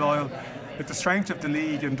with Owen Doyle. With the strength of the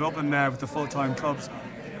league in Dublin now with the full-time clubs,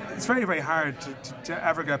 it's very, very hard to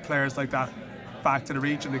ever get players like that back to the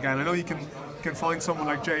region again. I know you can find someone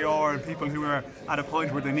like JR and people who are at a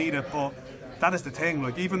point where they need it, but that is the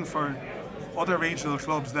thing. Even for other regional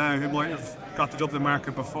clubs now who might have got the Dublin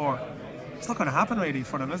market before, it's not going to happen really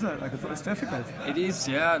for them, is it? It's difficult. It is,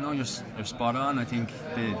 yeah. No, you're spot on. I think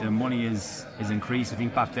the money is increased. I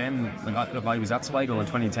think back then, I was at Sligo in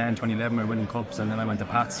 2010, 2011, we were winning cups, and then I went to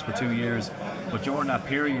Pats for 2 years. But during that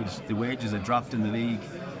period, the wages had dropped in the league,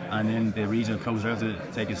 and then the regional clubs were able to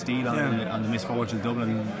take a steal on the misfortune of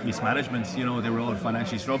Dublin mismanagement. They were all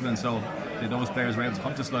financially struggling, so those players were able to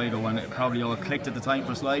come to Sligo, and it probably all clicked at the time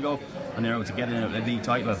for Sligo, and they were able to get a league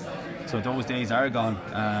title. So those days are gone,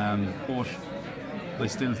 but I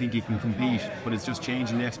still think you can compete, but it's just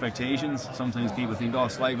changing the expectations. Sometimes people think,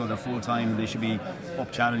 Sligo, they're full-time, they should be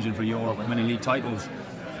up challenging for Europe, winning league titles,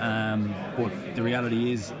 but the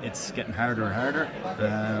reality is it's getting harder and harder,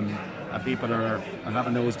 and people are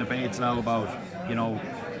having those debates now about,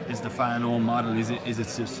 is the fan-owned model, is it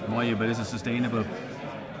just viable, is it sustainable?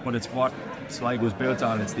 But it's what Sligo was built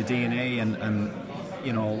on, it's the DNA, and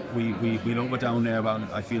we love it down there,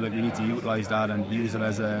 but I feel like we need to utilise that and use it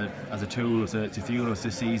as a tool to fuel us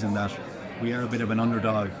this season, that we are a bit of an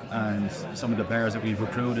underdog, and some of the players that we've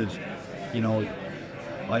recruited, you know,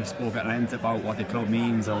 I've spoken at length about what the club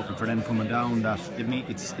means for them coming down, that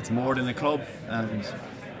it's more than a club, and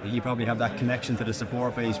you probably have that connection to the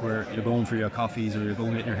support base where you're going for your coffees or you're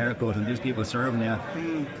going getting your haircut, and these people serving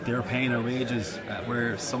you, they're paying their wages,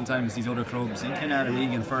 where sometimes these other clubs in Canada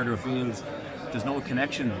League and further afield, there's no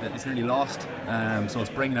connection, it's nearly lost. So it's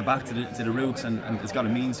bringing it back to the roots, and it's got to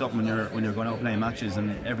mean something when you're going out playing matches,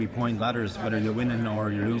 and every point matters, whether you're winning or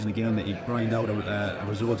you're losing a game, that you grind out a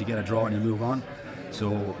result, you get a draw and you move on. So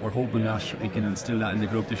we're hoping that we can instill that in the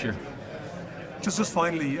group this year. Just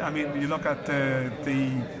finally, I mean, you look at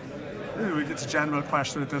it's a general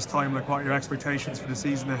question at this time, like what are your expectations for the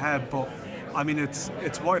season ahead, but I mean it's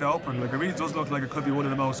wide open. Like, it really does look like it could be one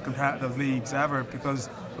of the most competitive leagues ever, because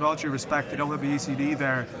with all due respect, they don't have the ECD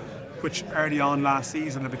there, which early on last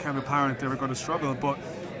season it became apparent they were going to struggle, but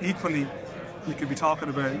equally you could be talking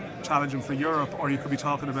about challenging for Europe, or you could be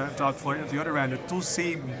talking about dogfight at the other end. It does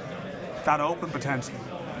seem that open potentially.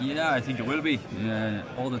 Yeah, I think it will be.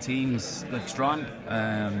 All the teams look strong.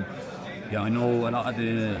 I know a lot of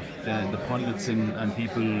the pundits and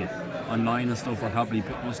people online and stuff are probably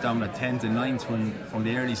putting us down at 10th and 9th from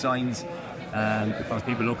the early signs, because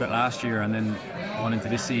people look at last year and then on into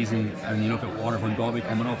this season, and you look at Waterford and Galway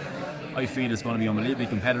coming up. I feel it's going to be unbelievably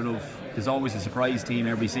competitive. There's always a surprise team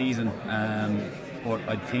every season, but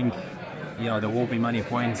I think there won't be many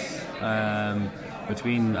points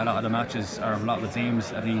between a lot of the matches or a lot of the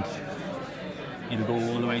teams. I think it'll go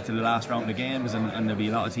all the way to the last round of the games, and there'll be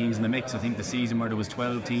a lot of teams in the mix. I think the season where there was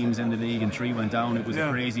 12 teams in the league and 3 went down, it was a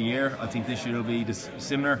crazy year. I think this year will be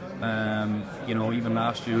similar. Even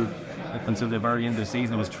last year, up until the very end of the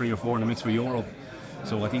season, there was 3 or 4 in the mix for Europe.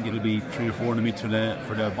 So I think it'll be 3 or 4 in the mix for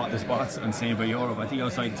the spots, and same for Europe. I think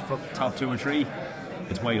outside the top 2 or 3,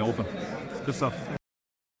 it's wide open. Good stuff.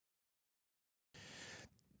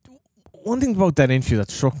 One thing about that interview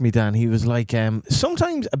that struck me, Dan, he was like,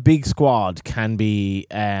 sometimes a big squad can be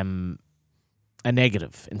a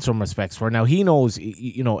negative in some respects, where now he knows,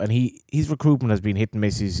 and his recruitment has been hit and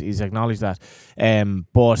miss, he's acknowledged that.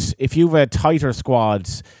 But if you've a tighter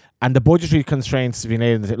squads and the budgetary constraints have been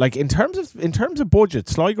able, like in terms of budget,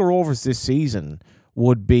 Sligo Rovers this season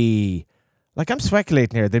would be, like, I'm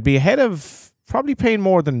speculating here, they'd be ahead of, probably paying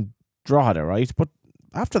more than Drogheda, right? But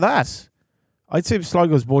after that, I'd say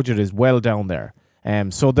Sligo's budget is well down there.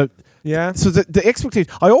 So the expectation,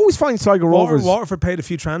 I always find Sligo Rovers. Waterford paid a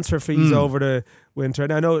few transfer fees over the winter,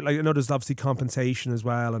 and I know there's obviously compensation as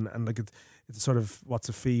well, and like it's sort of what's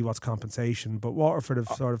a fee, what's compensation. But Waterford have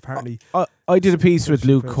sort of apparently. I did a piece with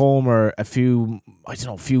Luke Comer a few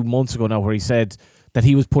months ago now, where he said that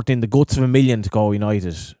he was putting in the guts of $1 million to go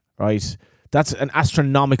United, right? That's an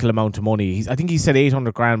astronomical amount of money. I think he said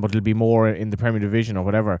 800 grand, but it'll be more in the Premier Division or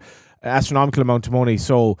whatever. Astronomical amount of money.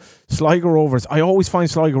 So Sligo Rovers, I always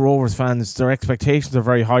find Sligo Rovers fans, their expectations are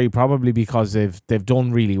very high, probably because they've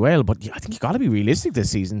done really well. But I think you got to be realistic this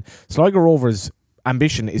season. Sligo Rovers'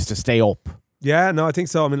 ambition is to stay up. Yeah, no, I think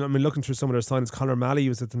so. I mean, looking through some of their signings, Conor Malley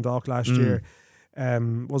was at Dundalk last year,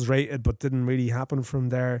 was rated, but didn't really happen from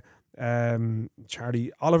there.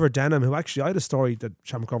 Charlie Oliver Denham, who actually I had a story that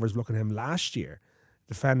Sean McCovers was looking at him last year,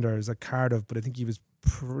 defender, is at Cardiff, but I think he was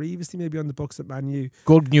previously maybe on the books at Man U.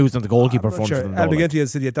 Good news on the goalkeeper front. Sure. El McGinty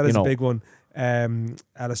has said that is a big one.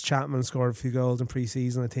 Alice Chapman scored a few goals in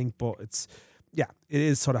pre-season, I think, but it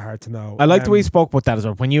is sort of hard to know. I like the way you spoke about that as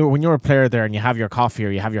well. When you're a player there and you have your coffee or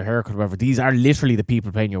you have your haircut or whatever, these are literally the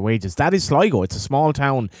people paying your wages. That is Sligo. It's a small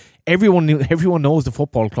town. Everyone knows the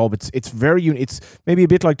football club. It's very it's maybe a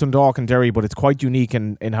bit like Dundalk and Derry, but it's quite unique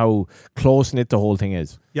in how close knit the whole thing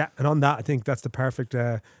is. Yeah, and on that, I think that's the perfect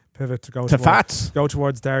pivot to go to Fats. Go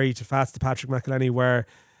towards Derry, to Fats, to Patrick McElhenney, where.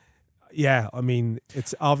 Yeah, I mean,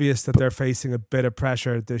 it's obvious that they're facing a bit of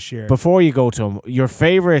pressure this year. Before you go to them, your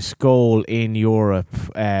favourite goal in Europe,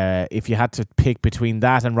 if you had to pick between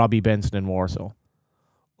that and Robbie Benson in Warsaw?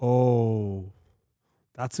 Oh,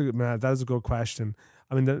 that is a good question.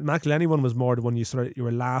 I mean, the McElhenney one was more the one you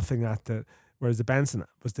were laughing at, whereas the Benson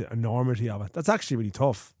was the enormity of it. That's actually really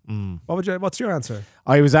tough. What's your answer?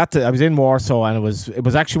 I was in Warsaw, and it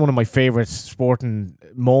was actually one of my favourite sporting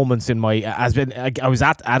moments in my. I was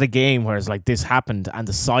at a game where it's like this happened, and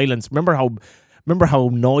the silence. Remember how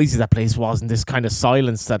noisy that place was, and this kind of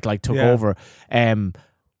silence that like took over.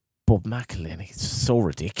 But McElhenney, it's so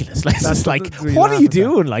ridiculous. Like, it's like, what are you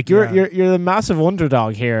doing? Like, you're the massive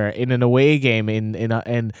underdog here in an away game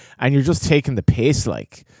and you're just taking the piss.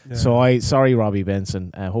 Like, so sorry, Robbie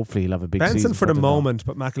Benson. Hopefully he'll have a big season. Benson for the moment,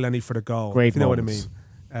 but McElhenney for the goal. Great, if you know what I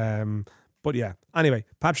mean. But yeah. Anyway,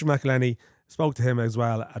 Patrick McElhenney, spoke to him as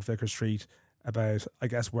well at Vicar Street. about, I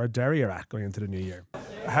guess, where Derry are at going into the new year.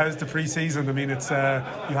 How's the pre-season? I mean, it's you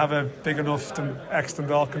have a big enough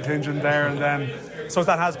ex-Dundalk contingent there, and then so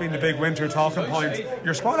that has been the big winter talking point.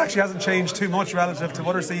 Your squad actually hasn't changed too much relative to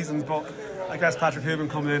other seasons, but I guess Patrick Hooban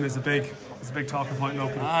coming in is a big talking point in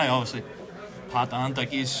opening. Aye, obviously, Pat and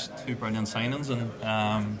Dickie's two brilliant signings,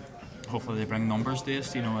 and hopefully they bring numbers to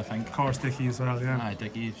us. I think. Of course, Dickie as well. Yeah. Aye,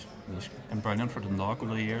 Dickie's been brilliant for Dundalk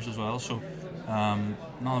over the years as well. So,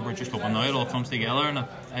 no, we're just hoping now it all comes together in an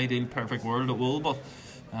ideal, perfect world. It will, but.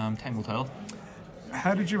 Time will tell.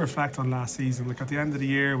 How did you reflect on last season? Like at the end of the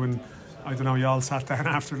year when, I don't know, you all sat down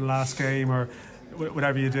after the last game or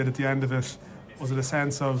whatever you did at the end of it, was it a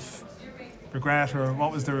sense of regret or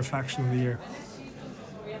what was the reflection of the year?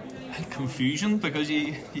 Confusion, because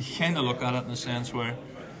you kind of look at it in a sense where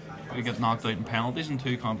we get knocked out in penalties in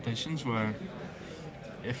two competitions where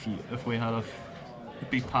if we had a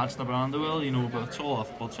beat Pats the Brandywell, but it's all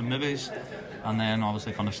off butts and maybes, and then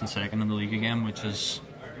obviously finishing second in the league again, which is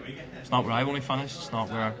it's not where I want to finish, it's not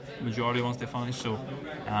where the majority wants to finish. So,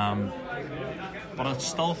 but I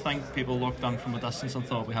still think people looked on from a distance and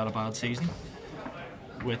thought we had a bad season,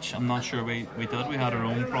 which I'm not sure we did. We had our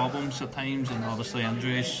own problems at times, and obviously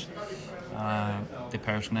injuries, the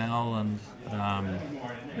personnel, and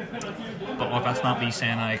but look, that's not me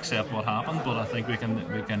saying I accept what happened, but I think we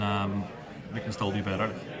can still do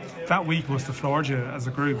better. That week must have floored you as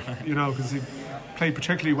a group, because you played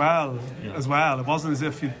particularly well as well. It wasn't as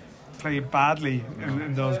if you played badly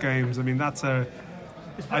in those games. I mean, that's I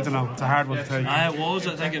don't know, it's a hard one to take. It was,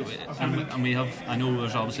 I think, and we have, I know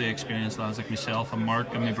there's obviously experienced lads like myself and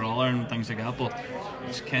Mark and my brother and things like that, but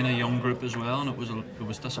it's kind of a young group as well, and it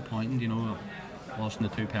was disappointing, lost in the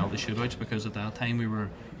two penalty shootouts, because at that time we were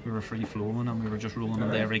free flowing and we were just rolling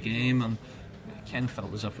into every game, and it kind of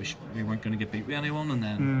felt as if we weren't going to get beat with anyone, and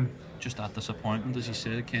then just that disappointment, as you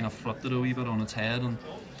said, kind of flipped it a wee bit on its head,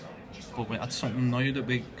 but that's something now that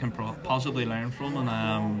we can possibly learn from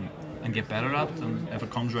and get better at, and if it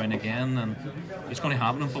comes round again, then it's going to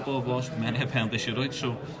happen in football. We've lost many a penalty shootout,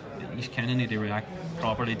 so you kind of need to react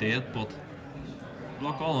properly to it. But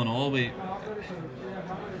look, all in all, we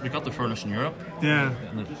got the furthest in Europe,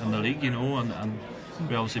 in the league, and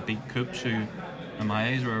we obviously beat Coops, who in my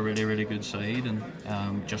eyes were a really, really good side,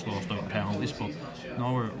 and just lost out on penalties. But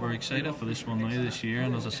no, we're excited for this one now this year,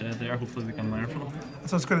 and as I said there, hopefully we can learn from it.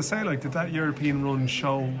 So I was going to say, did that European run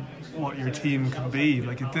show what your team can be?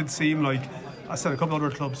 It did seem like, I said, a couple of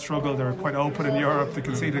other clubs struggled. They were quite open in Europe, they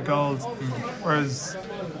conceded goals, whereas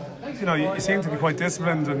you seem to be quite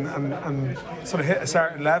disciplined and sort of hit a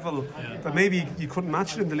certain level that maybe you couldn't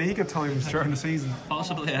match it in the league at times during the season.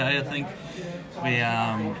 Possibly, I think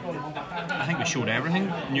we showed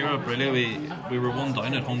everything in Europe, really. We were one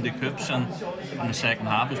down at home to Coops, and in the second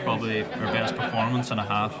half was probably our best performance in a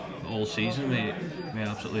half all season. We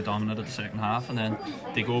absolutely dominated the second half, and then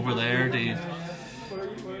they go over there, they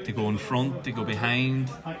go in front, they go behind,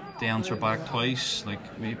 they answer back twice.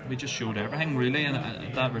 We just showed everything, really,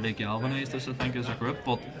 and that really galvanised us, I think, as a group.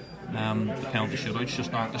 But the penalty shootouts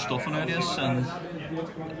just knocked the stuffing out of us, and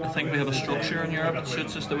I think we have a structure in Europe that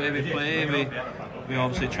suits us the way we play. We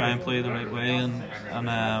obviously try and play the right way, and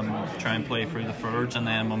try and play through the thirds, and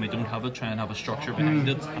then when we don't have it, try and have a structure behind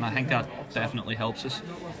it, and I think that definitely helps us.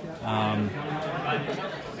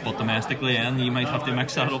 But domestically, you might have to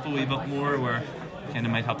mix that up a wee bit more, where you kind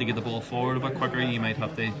of might have to get the ball forward a bit quicker. You might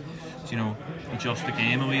have to, adjust the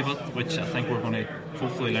game a wee bit, which I think we're going to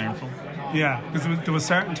hopefully learn from. Yeah, because there were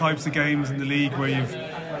certain types of games in the league where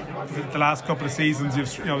the last couple of seasons,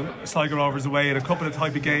 Sligo Rovers away, and a couple of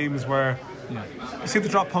type of games where you seem to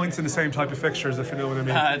drop points in the same type of fixtures, if you know what I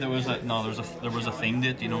mean. There was a theme to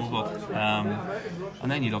it, but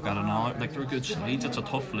and then you look at it now, they're good sides. It's a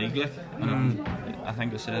tough league, and I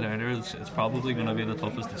think I said earlier, it's probably going to be the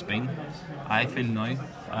toughest it's been. I feel now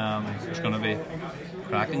it's going to be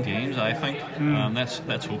cracking games, I think.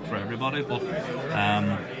 Let's hope for everybody, but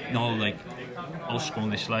us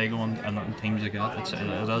going to Sligo and teams like that,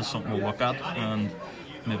 it is something we'll look at, and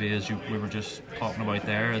maybe as we were just talking about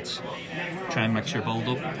there, it's try and mix your build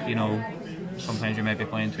up. Sometimes you might be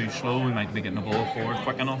playing too slow, we might be getting the ball forward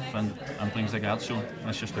quick enough, and things like that, so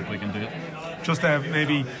let's just hope we can do it. Just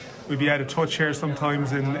maybe we'd be out of touch here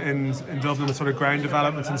sometimes in Dublin with sort of ground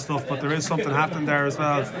developments and stuff, but there is something happening there as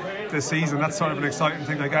well this season. That's sort of an exciting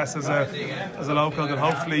thing, I guess, as a local, that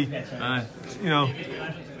hopefully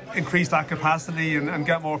increase that capacity and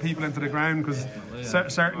get more people into the ground, because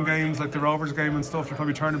certain games like the Rovers game and stuff, you're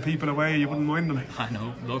probably turning people away, you wouldn't mind them. I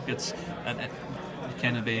know, look, you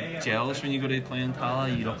kind of be jealous when you go to play in Tala.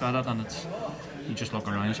 You look at it and you just look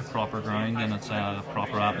around, it's a proper ground and it's a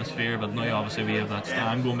proper atmosphere. But now obviously we have that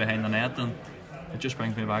stand going behind the net, and it just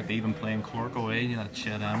brings me back to even playing Cork away, you know, that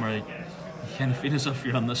shit where you kind of feel as if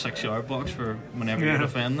you're in the 6-yard box for whenever you're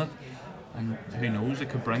defending it. And who knows, it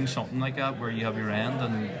could bring something like that where you have your end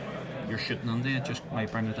and you're shooting into it. Just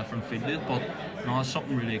might bring a different feel to it. But no, it's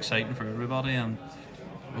something really exciting for everybody. And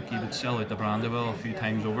look, you would sell out the Brandywell a few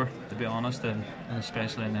times over, to be honest, and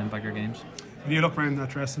especially in them bigger games. When you look around that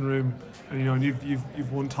dressing room, and you know, and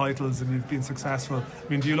you've won titles and you've been successful. I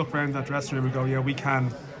mean, do you look around that dressing room and go, yeah, we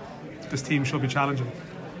can. This team should be challenging?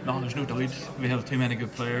 No, there's no doubt. We have too many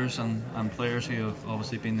good players and players who have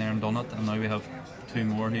obviously been there and done it, and now we have 2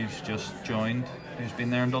 more who's just joined, who's been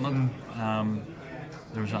there and done it.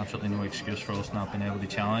 There's absolutely no excuse for us not being able to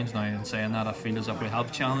challenge. Now, in saying that, I feel as if we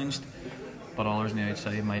have challenged, but others on the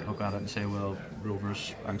outside might look at it and say, well,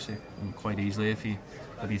 Rovers actually quite easily if you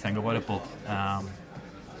think about it, but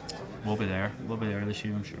we'll be there this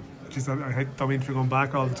year, I'm sure. Jeez, I don't mean to be going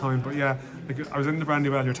back all the time, but yeah, like I was in the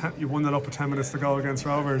Brandywell, you won that up with 10 minutes to go against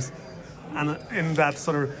Rovers, and in that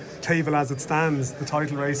sort of table as it stands, the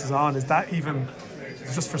title race is on. Is that even,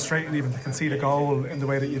 it's just frustrating even to concede a goal in the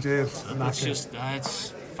way that you did?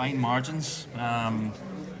 It's fine margins.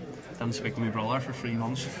 Didn't speak to my brother for 3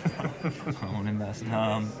 months.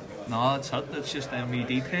 No, it's hit. It's just them wee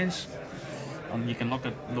details. And you can look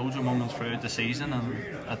at loads of moments throughout the season, and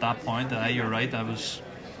at that point, you're right, I was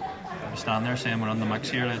standing there saying we're on the mix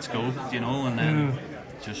here, let's go, you know, and then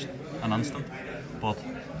just an instant. But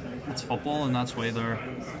it's football, and that's why they're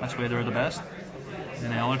the best.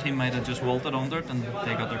 And the other team might have just wilted under it, and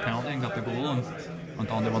they got their penalty and got the goal and went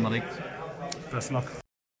on to win the league. Best of luck.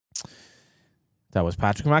 That was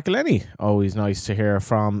Patrick McElhenney. Always nice to hear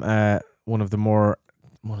from one of the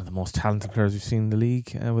most talented players we've seen in the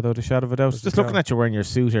league, without a shadow of a doubt. Just looking at you wearing your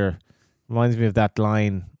suit here reminds me of that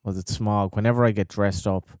line, was it Smog? Whenever I get dressed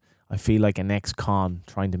up, I feel like an ex-con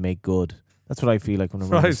trying to make good. That's what I feel like when I'm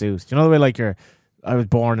wearing a suit. Do you know the way like I was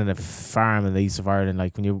born in a farm in the east of Ireland.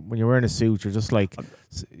 Like when you're wearing a suit, you're just like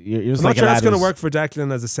you're just I'm like not sure that's going to work for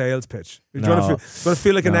Declan as a sales pitch. You're going to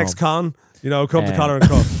feel like an ex-con, you know, come to Collar and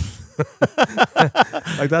Cuff.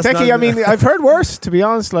 Like that's Techie, I mean, I've heard worse, to be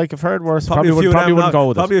honest. Like I've heard worse. Probably wouldn't go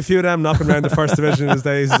with probably it. a few of them knocking around the first division in his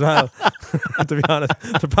days as well. To be honest,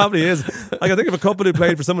 there probably is. Like I think of a couple who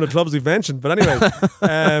played for some of the clubs we've mentioned. But anyway,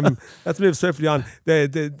 let's move swiftly on.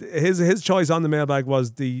 His choice on the mailbag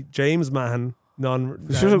was the James Mahan. No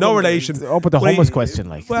relation. Up with the hummus question,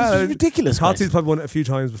 like this is ridiculous. Totsy's probably won it a few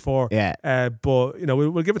times before. Yeah. But you know,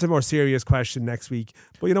 we'll give it a more serious question next week.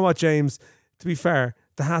 But you know what, James? To be fair,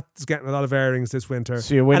 the hat is getting a lot of airings this winter,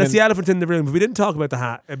 so you're winning. And it's the elephant in the room. If we didn't talk about the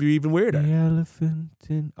hat, it'd be even weirder. The elephant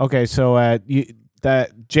in. Okay, so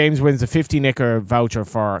James wins a 50 knicker voucher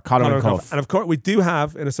for Collar and Cuff. And of course, we do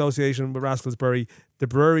have, in association with Rascalsbury, the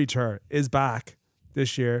Brewery Tour is back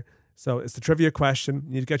this year. So it's the trivia question.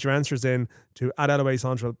 You need to get your answers in to @LOA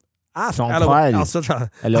Central. I've been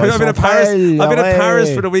in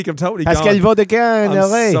Paris for the week. I'm totally gone.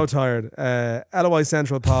 I'm so tired. LOI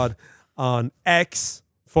Central Pod on X,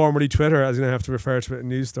 formerly Twitter, as you now have to refer to it in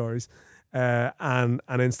news stories, and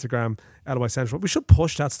Instagram, LOI Central. We should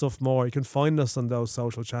push that stuff more. You can find us on those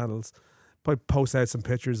social channels. Probably post out some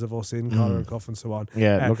pictures of us in Collar and Cuff and so on.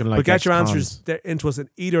 Yeah, looking like. But get your answers into us in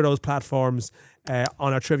either of those platforms on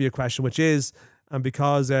our trivia question, which is, and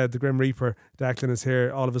because the Grim Reaper, Declan, is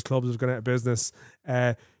here, all of his clubs have gone out of business.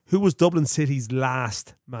 Who was Dublin City's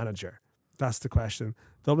last manager? That's the question.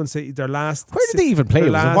 Dublin City, their last. Where did they even play?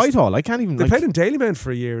 It was in Whitehall. I can't even. They played in Dalymount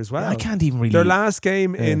for a year as well. I can't even really. Their last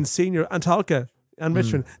game in senior, Antalca and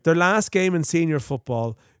Richmond. Their last game in senior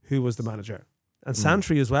football. Who was the manager? And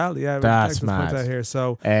Santry as well. Yeah, that's mad. Out here.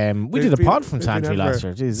 So we did a pod from Santry last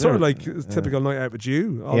year. Jeez, sort of like a typical night out with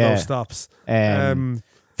you. All those stops.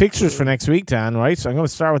 Fixtures for next week, Dan. Right. So I'm going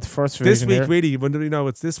to start with the first division. This week, really. When do we know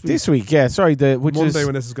it's this week? This week, yeah. Sorry, Monday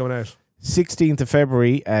when this is going out. 16th of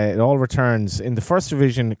February, it all returns in the first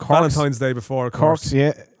division. Valentine's Day before, of course.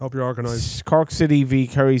 Yeah. Hope you're organised. Cork City v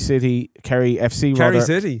Kerry FC. Kerry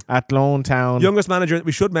City at Lone Town. Youngest manager.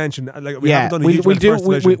 We should mention. Like we haven't done a huge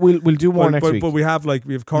we'll do more next week. But we have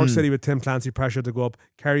Cork City with Tim Clancy pressure to go up.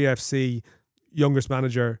 Kerry FC, youngest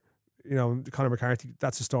manager. You know, Conor McCarthy.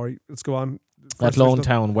 That's the story. Let's go on. At Lone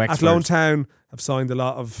Town, Wexford. At Lone Town have signed a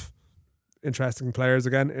lot of interesting players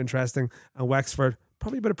again. And Wexford.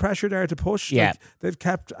 Probably a bit of pressure there to push. Yeah. Like they've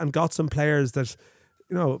kept and got some players that,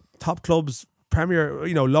 you know, top clubs, Premier,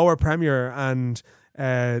 you know, lower Premier and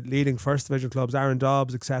leading first division clubs, Aaron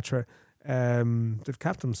Dobbs, etc. They've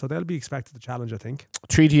kept them, so they'll be expected to challenge, I think.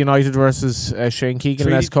 Treaty United versus Shane Keegan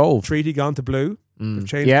and Les Cove. Treaty gone to blue. They've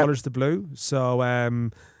changed colours to blue. So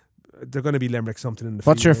they're going to be Limerick something in the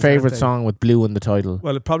What's your females, aren't favourite they? song with blue in the title?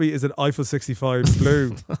 Well, it probably is an Eiffel 65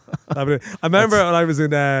 Blue. I remember when I was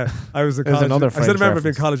in college. another I French still remember reference.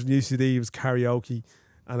 being in college in UCD. It was karaoke,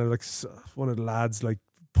 and one of the lads like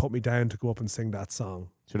put me down to go up and sing that song.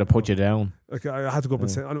 Should have put you down. Like I had to go up and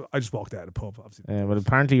sing. I just walked out of the pub. Obviously, Well,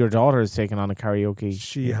 apparently your daughter has taken on a karaoke.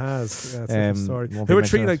 she has. Yeah, that's a different story. won't be Who were mentioned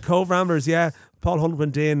treating that. like Cove Ramblers? Yeah, Paul Hunt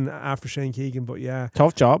went in after Shane Keegan, but yeah,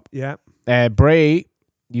 Tough job. yeah, Bray,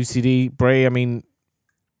 UCD. Bray, I mean,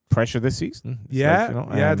 pressure this season. It's yeah, like, you know,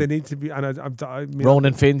 yeah. They need to be. And I mean,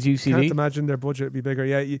 Ronan Finn's can't UCD. imagine their budget would be bigger.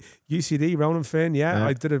 Yeah, UCD, Ronan Finn. Yeah, Yeah.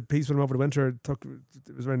 I did a piece with him over the winter.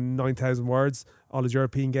 It was around 9,000 words. All his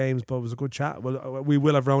European games, but it was a good chat. Well, we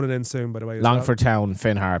will have Ronan in soon, by the way. as well. Longford Town,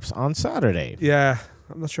 Finn Harps on Saturday. Yeah,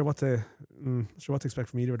 I'm not sure what to expect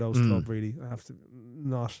from either of those clubs. Really, I have to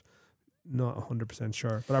not 100%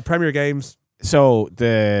 sure. But our Premier games. So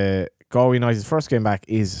the Galway United's first game back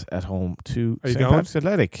is at home to Are you St. going? Patrick's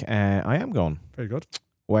Athletic. I am going. Very good.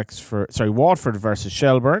 Waterford versus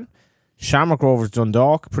Shelburne. Shamrock Rovers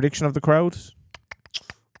Dundalk. Prediction of the crowd?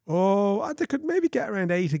 Oh, they could maybe get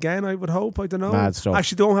around 8 again. I would hope. I don't know. Mad stuff.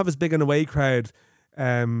 Actually, don't have as big an away crowd.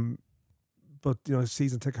 But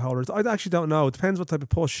season ticket holders. I actually don't know. It depends what type of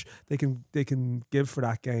push they can give for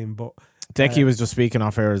that game. But Decky was just speaking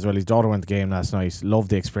off air as well. His daughter went to the game last night.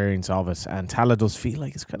 Loved the experience of it. And Tala does feel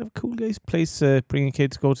like it's kind of a cool place to bring a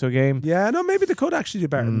kid to go to a game. yeah, no, maybe they could actually do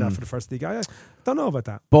better than that for the first league. I don't know about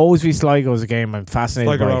that. Bowes v Sligo is a game I'm fascinated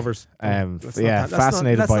Sligo by. Rovers.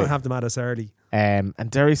 Fascinated let's by not it. have them at us early. And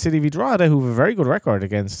Derry City v Drogheda, who have a very good record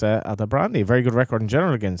against Alta Brandy, very good record in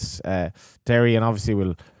general against Derry, and obviously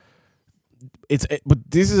will. But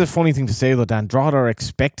this is a funny thing to say though, Dan. Drogheda are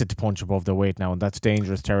expected to punch above their weight now, and that's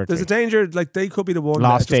dangerous territory. There's a danger, like they could be the one.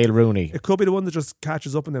 Lost that just- Dale Rooney. It could be the one that just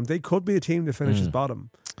catches up on them. They could be the team that finishes bottom.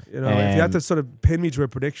 If you had to sort of pin me to a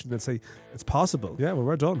prediction and say it's possible. Yeah, well,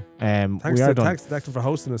 we're done. Thanks Thanks to to Declan for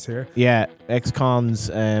hosting us here. Yeah, ex-cons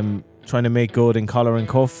trying to make good in collar and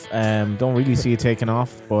cuff. Don't really see it taking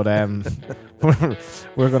off, but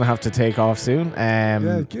we're going to have to take off soon.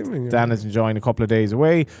 Give me. Dan is enjoying a couple of days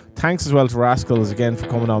away. Thanks as well to Rascals again for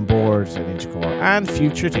coming on board at Inchicore and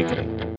Future Ticketing.